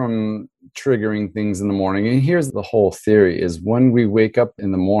away from triggering things in the morning. And here's the whole theory: is when we wake up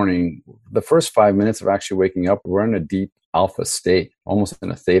in the morning, the first 5 minutes of actually waking up, we're in a deep alpha state, almost in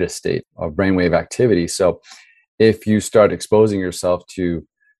a theta state of brainwave activity. So if you start exposing yourself to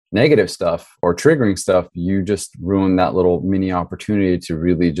negative stuff or triggering stuff, you just ruin that little mini opportunity to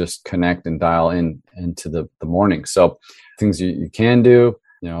really just connect and dial into the morning. So things you can do,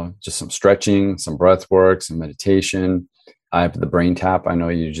 just some stretching, some breath work, some meditation. I have the brain tap. I know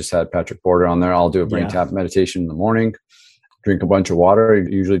you just had Patrick Porter on there. I'll do a brain tap meditation in the morning. Drink a bunch of water. I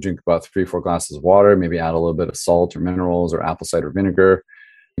usually drink about 3-4 glasses of water, maybe add a little bit of salt or minerals or apple cider vinegar.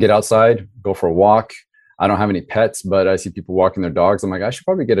 Get outside, go for a walk. I don't have any pets, but I see people walking their dogs. I'm like, I should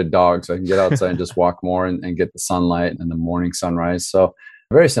probably get a dog so I can get outside and just walk more and get the sunlight and the morning sunrise. So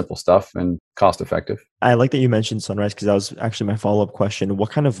very simple stuff and cost effective. I like that you mentioned sunrise, because that was actually my follow-up question.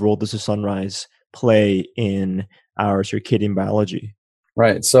 What kind of role does the sunrise play in our circadian biology?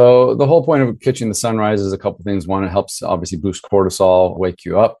 Right. So the whole point of catching the sunrise is a couple of things. One, it helps obviously boost cortisol, wake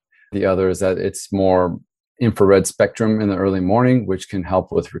you up. The other is that it's more infrared spectrum in the early morning, which can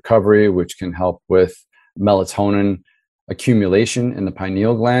help with recovery, which can help with melatonin accumulation in the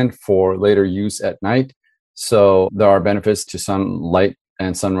pineal gland for later use at night. So there are benefits to sunlight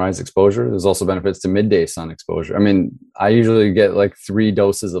and sunrise exposure. There's also benefits to midday sun exposure. I mean, I usually get like 3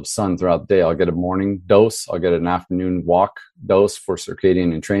 doses of sun throughout the day. I'll get a morning dose, I'll get an afternoon walk dose for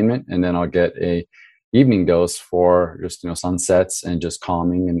circadian entrainment, and then I'll get a evening dose for just, sunsets and just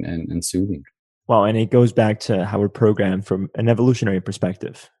calming and soothing. Wow. And it goes back to how we're programmed from an evolutionary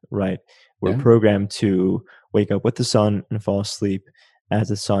perspective, right? We're programmed to wake up with the sun and fall asleep as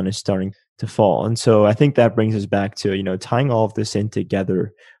the sun is starting to fall. And so I think that brings us back to, tying all of this in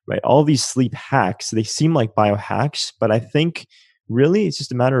together, right? All these sleep hacks, they seem like biohacks, but I think really it's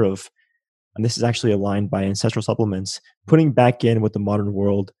just a matter of, and this is actually aligned by ancestral supplements, putting back in what the modern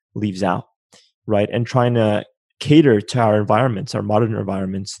world leaves out, right? And trying to cater to our environments, our modern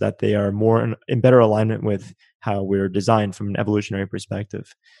environments, that they are more in better alignment with how we're designed from an evolutionary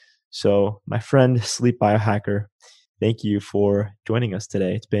perspective. So my friend, sleep biohacker, thank you for joining us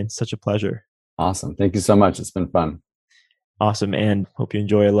today. It's been such a pleasure. Awesome. Thank you so much. It's been fun. Awesome. And hope you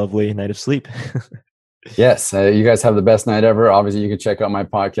enjoy a lovely night of sleep. Yes. You guys have the best night ever. Obviously, you can check out my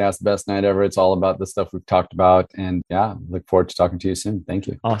podcast, Best Night Ever. It's all about the stuff we've talked about. And look forward to talking to you soon. Thank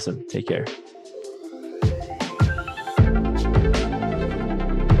you. Awesome. Take care.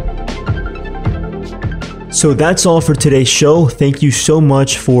 So that's all for today's show. Thank you so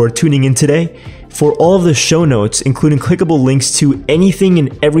much for tuning in today. For all of the show notes, including clickable links to anything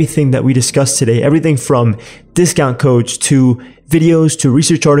and everything that we discussed today, everything from discount codes to videos to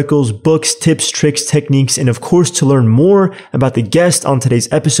research articles, books, tips, tricks, techniques, and of course, to learn more about the guest on today's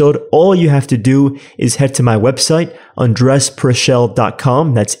episode, all you have to do is head to my website,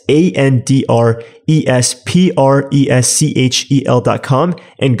 andrespreschel.com. That's ANDRESPRESCHEL.com,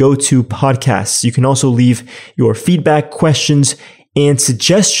 and go to podcasts. You can also leave your feedback, questions, and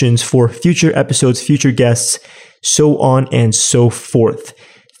suggestions for future episodes, future guests, so on and so forth.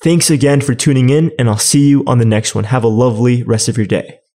 Thanks again for tuning in, and I'll see you on the next one. Have a lovely rest of your day.